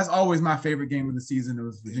 That's always my favorite game of the season. It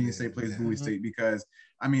was Virginia State plays Bowie State because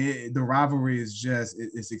I mean the rivalry is just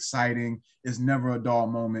it's exciting. It's never a dull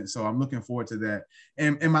moment. So I'm looking forward to that.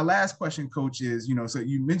 And my last question, Coach, is so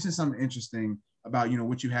you mentioned something interesting about,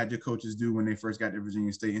 what you had your coaches do when they first got to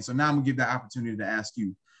Virginia State. And so now I'm gonna give the opportunity to ask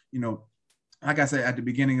you, like I said, at the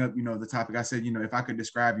beginning of, the topic, I said, if I could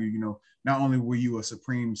describe you, not only were you a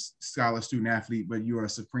supreme scholar student athlete, but you are a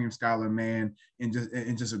supreme scholar man and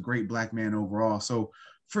just a great Black man overall. So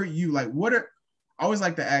for you, like, I always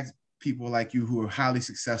like to ask people like you who are highly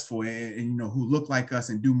successful and who look like us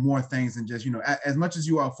and do more things than just, as much as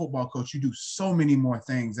you are a football coach, you do so many more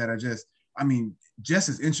things that are just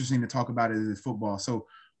as interesting to talk about as football. So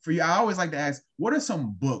for you, I always like to ask, what are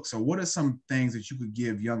some books or what are some things that you could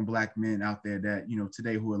give young Black men out there that,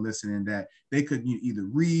 today who are listening that they could either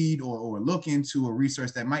read or look into or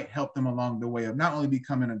research that might help them along the way of not only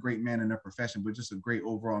becoming a great man in their profession, but just a great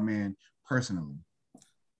overall man personally?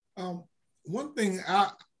 One thing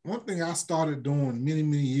I started doing many,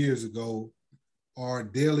 many years ago are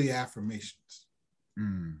daily affirmations.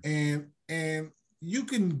 And you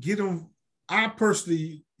can get them. I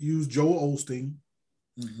personally use Joel Osteen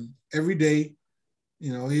every day.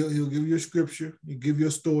 He'll give you a scripture, he'll give you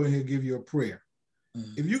a story, he'll give you a prayer.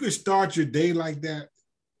 If you can start your day like that,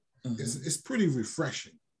 it's pretty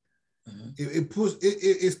refreshing.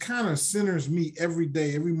 It kind of centers me every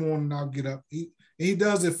day. Every morning I'll get up. He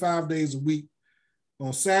does it 5 days a week.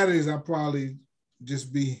 On Saturdays, I'll probably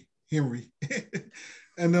just be Henry.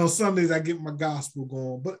 And on Sundays, I get my gospel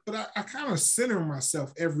going. But I kind of center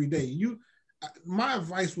myself every day. My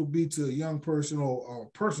advice would be to a young person or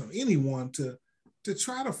person, anyone, to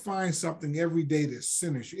try to find something every day that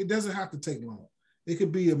centers you. It doesn't have to take long. It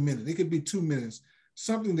could be a minute. It could be 2 minutes.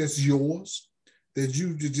 Something that's yours, that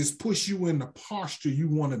just push you in the posture you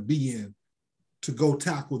want to be in to go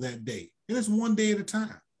tackle that day. And it's one day at a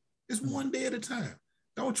time. It's one day at a time.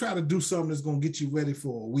 Don't try to do something that's going to get you ready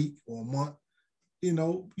for a week or a month. You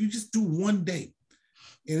know, you just do one day.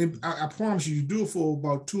 And I promise you, you do it for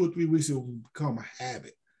about 2 or 3 weeks, it will become a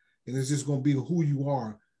habit. And it's just going to be who you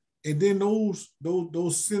are. And then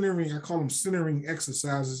those centering, I call them centering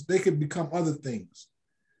exercises, they could become other things.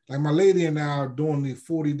 Like my lady and I are doing the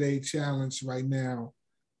 40-day challenge right now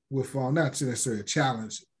with, not necessarily a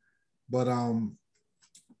challenge, but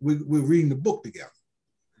we're reading the book together.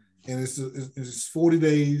 And it's 40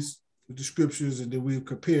 days with the scriptures, and then we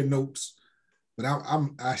compare notes. But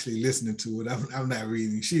I'm actually listening to it. I'm not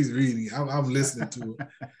reading. She's reading. I'm listening to it.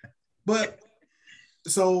 But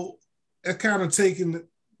so I kind of taking,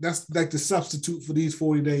 that's like the substitute for these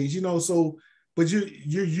 40 days, you know. So, but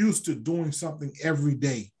you're used to doing something every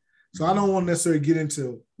day. So I don't want to necessarily get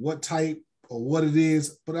into what type or what it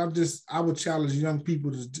is, but I would challenge young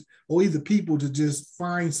people or either people to just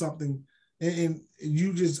find something and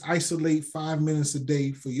you just isolate 5 minutes a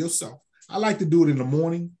day for yourself. I like to do it in the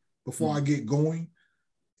morning before I get going.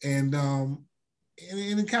 And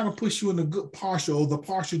it kind of puts you in a good posture, or the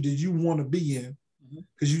posture that you want to be in,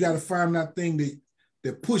 because you got to find that thing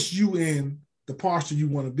that puts you in the posture you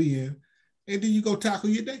want to be in, and then you go tackle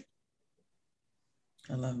your day.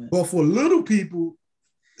 I love it. But for little people,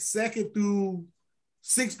 2nd through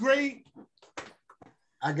 6th grade,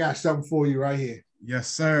 I got something for you right here. Yes,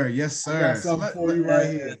 sir. Yes, sir. I got something for you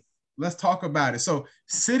right here. Let's talk about it. So,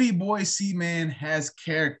 City Boy C-Man has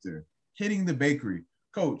character. Hitting the bakery.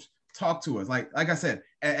 Coach, talk to us. Like I said,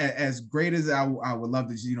 as great as I would love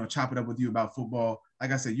to, chop it up with you about football.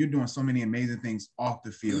 Like I said, you're doing so many amazing things off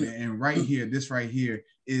the field. And right here, this right here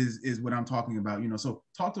is what I'm talking about. So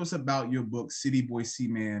talk to us about your book, City Boy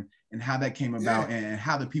C-Man, and how that came about and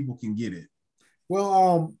how the people can get it.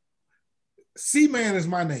 Well, C-Man is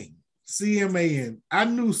my name. C-M-A-N. I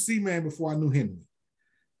knew C-Man before I knew Henry.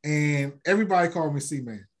 And everybody called me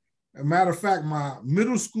C-Man. As a matter of fact, my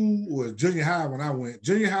middle school or junior high when I went,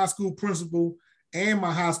 junior high school principal and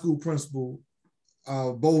my high school principal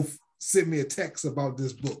both sent me a text about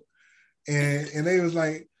this book. And they was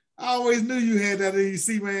like, I always knew you had that in you,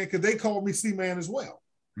 C-Man, because they called me C-Man as well,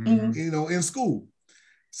 in school.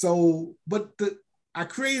 So, but I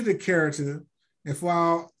created a character, and for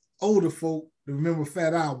our older folk to remember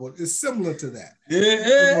Fat Albert, it's similar to that.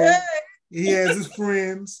 He has his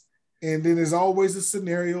friends, and then there's always a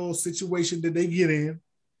scenario, situation that they get in.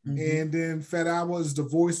 And then Fat Albert is the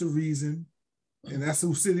voice of reason, and that's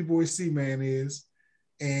who City Boy C-Man is.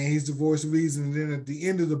 And he's the voice of reason. And then at the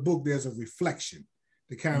end of the book, there's a reflection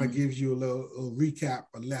that kind of gives you a little recap,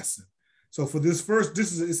 a lesson. So for this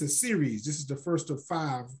it's a series. This is the first of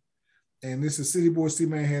 5. And this is City Boy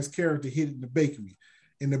C-Man has character hitting the bakery.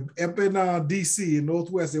 Up in DC in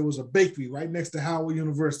Northwest, there was a bakery right next to Howard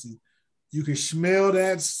University. You could smell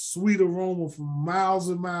that sweet aroma from miles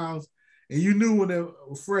and miles. And you knew when a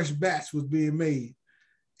fresh batch was being made.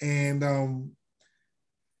 And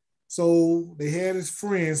so they had his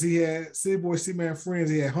friends. He had City Boy C-Man friends.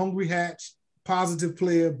 He had Hungry Hatch, Positive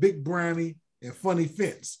Player, Big Brownie, and Funny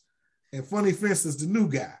Fence. And Funny Fence is the new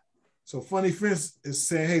guy. So Funny Fence is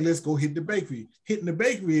saying, hey, let's go hit the bakery. Hitting the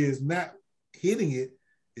bakery is not hitting it.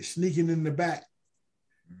 It's sneaking in the back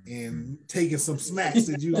and taking some snacks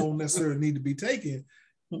that you don't necessarily need to be taking.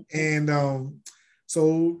 And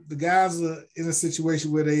so the guys are in a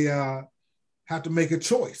situation where they have to make a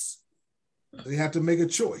choice. They have to make a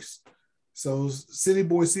choice. So City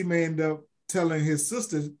Boy C-Man ended up telling his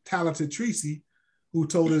sister, Talented Tracy, who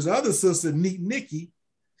told his other sister, Neat Nikki.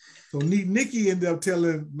 So Neat Nikki ended up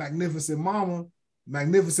telling Magnificent Mama.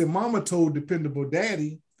 Magnificent Mama told Dependable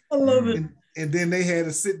Daddy. I love it. And then they had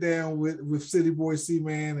to sit down with City Boy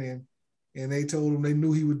C-Man and they told him they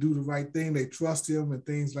knew he would do the right thing. They trust him and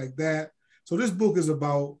things like that. So this book is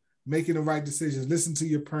about making the right decisions, listen to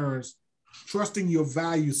your parents, trusting your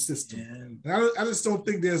value system. Yeah. And I just don't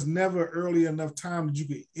think there's never early enough time that you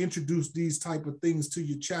can introduce these type of things to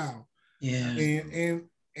your child. Yeah. And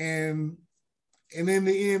in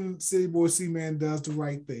the end, City Boy C-Man does the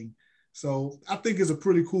right thing. So I think it's a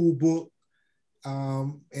pretty cool book.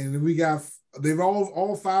 And we got,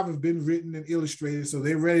 all 5 have been written and illustrated, so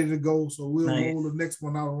they're ready to go. So we'll roll the next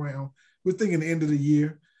one out around. We're thinking the end of the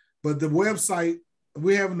year. But the website,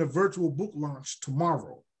 we're having a virtual book launch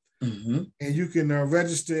tomorrow. And you can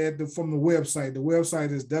register from the website. The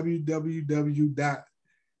website is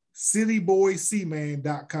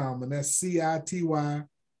www.cityboycman.com, and that's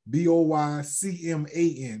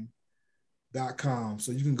CITYBOYCMAN.com.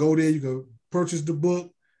 So you can go there, you can purchase the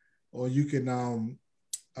book, or you can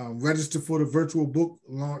register for the virtual book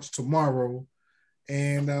launch tomorrow.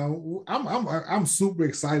 And I'm super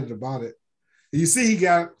excited about it. You see, he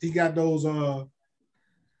got those.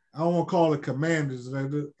 I don't want to call it Commanders, like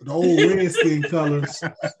the old Redskin colors,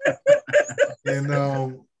 and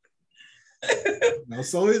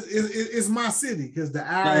so it's my city because the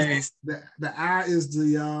eye, nice. the eye is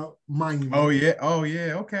the monument. Oh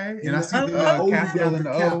yeah, okay. And I see the Capitol and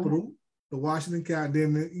the Capitol, the Washington Capitol.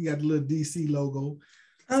 Then you got the little DC logo.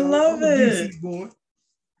 I love it. DC boy.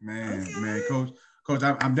 Man, Coach,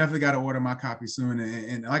 I'm definitely got to order my copy soon.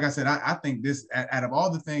 And like I said, I think this, out of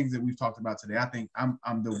all the things that we've talked about today, I think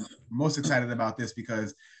I'm the most excited about this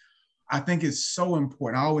because I think it's so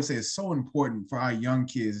important. I always say it's so important for our young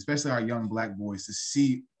kids, especially our young Black boys, to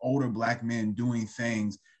see older Black men doing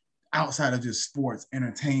things outside of just sports,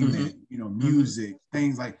 entertainment, music,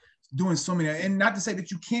 things like doing so many. And not to say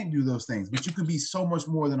that you can't do those things, but you can be so much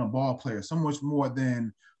more than a ball player, so much more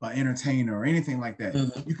than an entertainer or anything like that.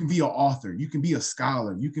 You can be an author, you can be a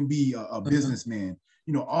scholar, you can be a businessman,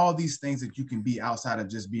 all these things that you can be outside of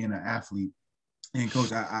just being an athlete. And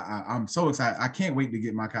Coach, I'm so excited. I can't wait to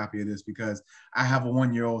get my copy of this because I have a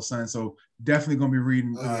 1-year-old son. So definitely going to be reading.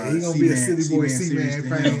 He's going to be a City Boy C-Man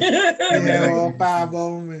fan. All 5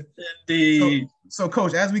 of them. Indeed. So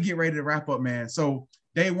Coach, as we get ready to wrap up, man, so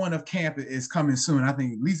day 1 of camp is coming soon. I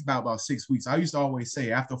think at least about 6 weeks. I used to always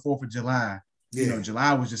say after 4th of July,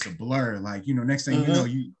 July was just a blur. Like, next thing you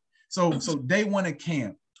know, so day 1 of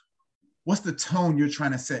camp, what's the tone you're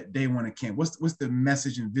trying to set day 1 of camp? What's the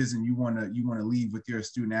message and vision you want to leave with your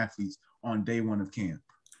student athletes on day 1 of camp?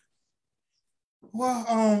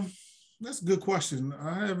 Well, that's a good question.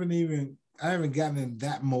 I haven't gotten in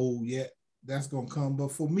that mode yet. That's gonna come.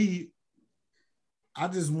 But for me, I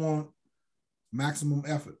just want maximum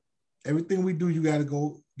effort. Everything we do, you got to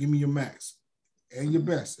go give me your max and your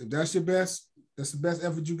best. If that's your best, that's the best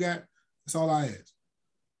effort you got. That's all I ask.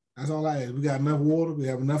 That's all I ask. We got enough water. We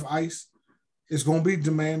have enough ice. It's going to be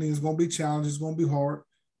demanding. It's going to be challenging. It's going to be hard.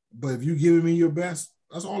 But if you giving me your best,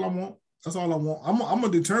 that's all I want. That's all I want. I'm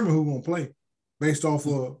going to determine who's going to play based off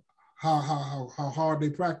of how hard they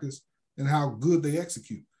practice and how good they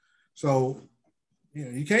execute. So,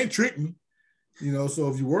 you can't trick me. So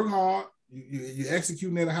if you work hard, you're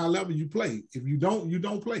executing at a high level, you play. If you don't, you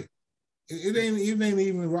don't play. It ain't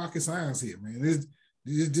even rocket science here, man.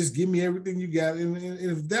 Just give me everything you got. And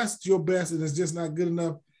if that's your best and it's just not good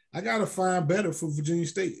enough, I got to find better for Virginia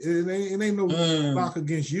State. It ain't no knock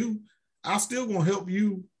against you. I'm still going to help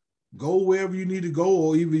you go wherever you need to go,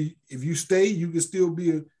 or even if you stay, you can still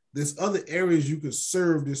be there's other areas you can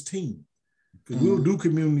serve this team. Because we'll do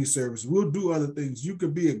community service. We'll do other things. You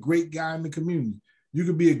could be a great guy in the community. You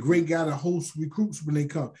could be a great guy to host recruits when they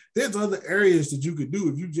come. There's other areas that you could do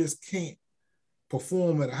if you just can't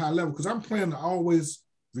perform at a high level. Because I'm planning to always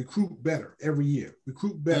recruit better every year.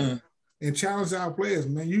 Recruit better and challenge our players,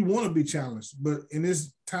 man. You want to be challenged. But in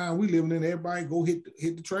this time we living in, everybody go hit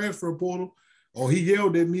the transfer portal, or he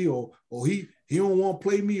yelled at me, or he don't want to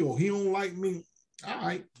play me, or he don't like me. All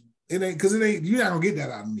right. It ain't, you're not gonna get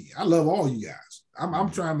that out of me. I love all you guys. I'm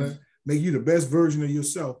trying to make you the best version of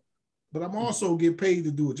yourself, but I'm also get paid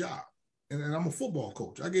to do a job. And I'm a football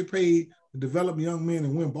coach. I get paid to develop young men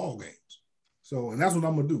and win ball games. So, and that's what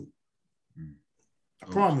I'm gonna do. I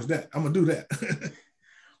promise that. I'm gonna do that.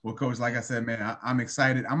 Well, Coach, like I said, man, I'm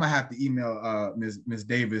excited. I'm gonna have to email Miss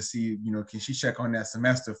Davis, see, can she check on that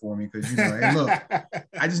semester for me? Because hey, look,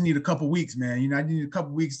 I just need a couple weeks, man. I need a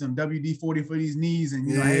couple weeks some WD-40 for these knees,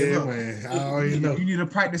 and hey, look, man, I already know. If you need a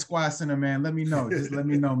practice squad center, man, let me know. Just let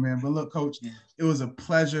me know, man. But look, Coach, it was a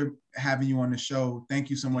pleasure having you on the show. Thank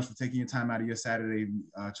you so much for taking your time out of your Saturday,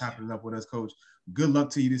 chopping it up with us, Coach. Good luck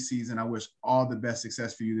to you this season. I wish all the best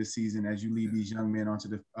success for you this season as you lead these young men onto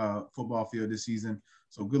the football field this season.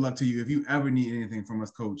 So good luck to you. If you ever need anything from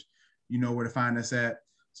us, Coach, you know where to find us at.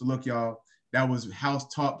 So look, y'all, that was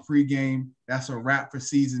House Talk Pregame. That's a wrap for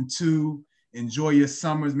season 2. Enjoy your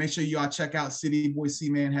summers. Make sure y'all check out City Boy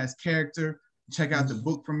C-Man Has Character. Check out the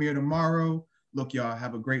book premiere tomorrow. Look, y'all,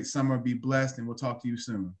 have a great summer. Be blessed, and we'll talk to you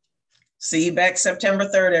soon. See you back September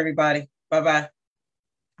 3rd, everybody. Bye-bye.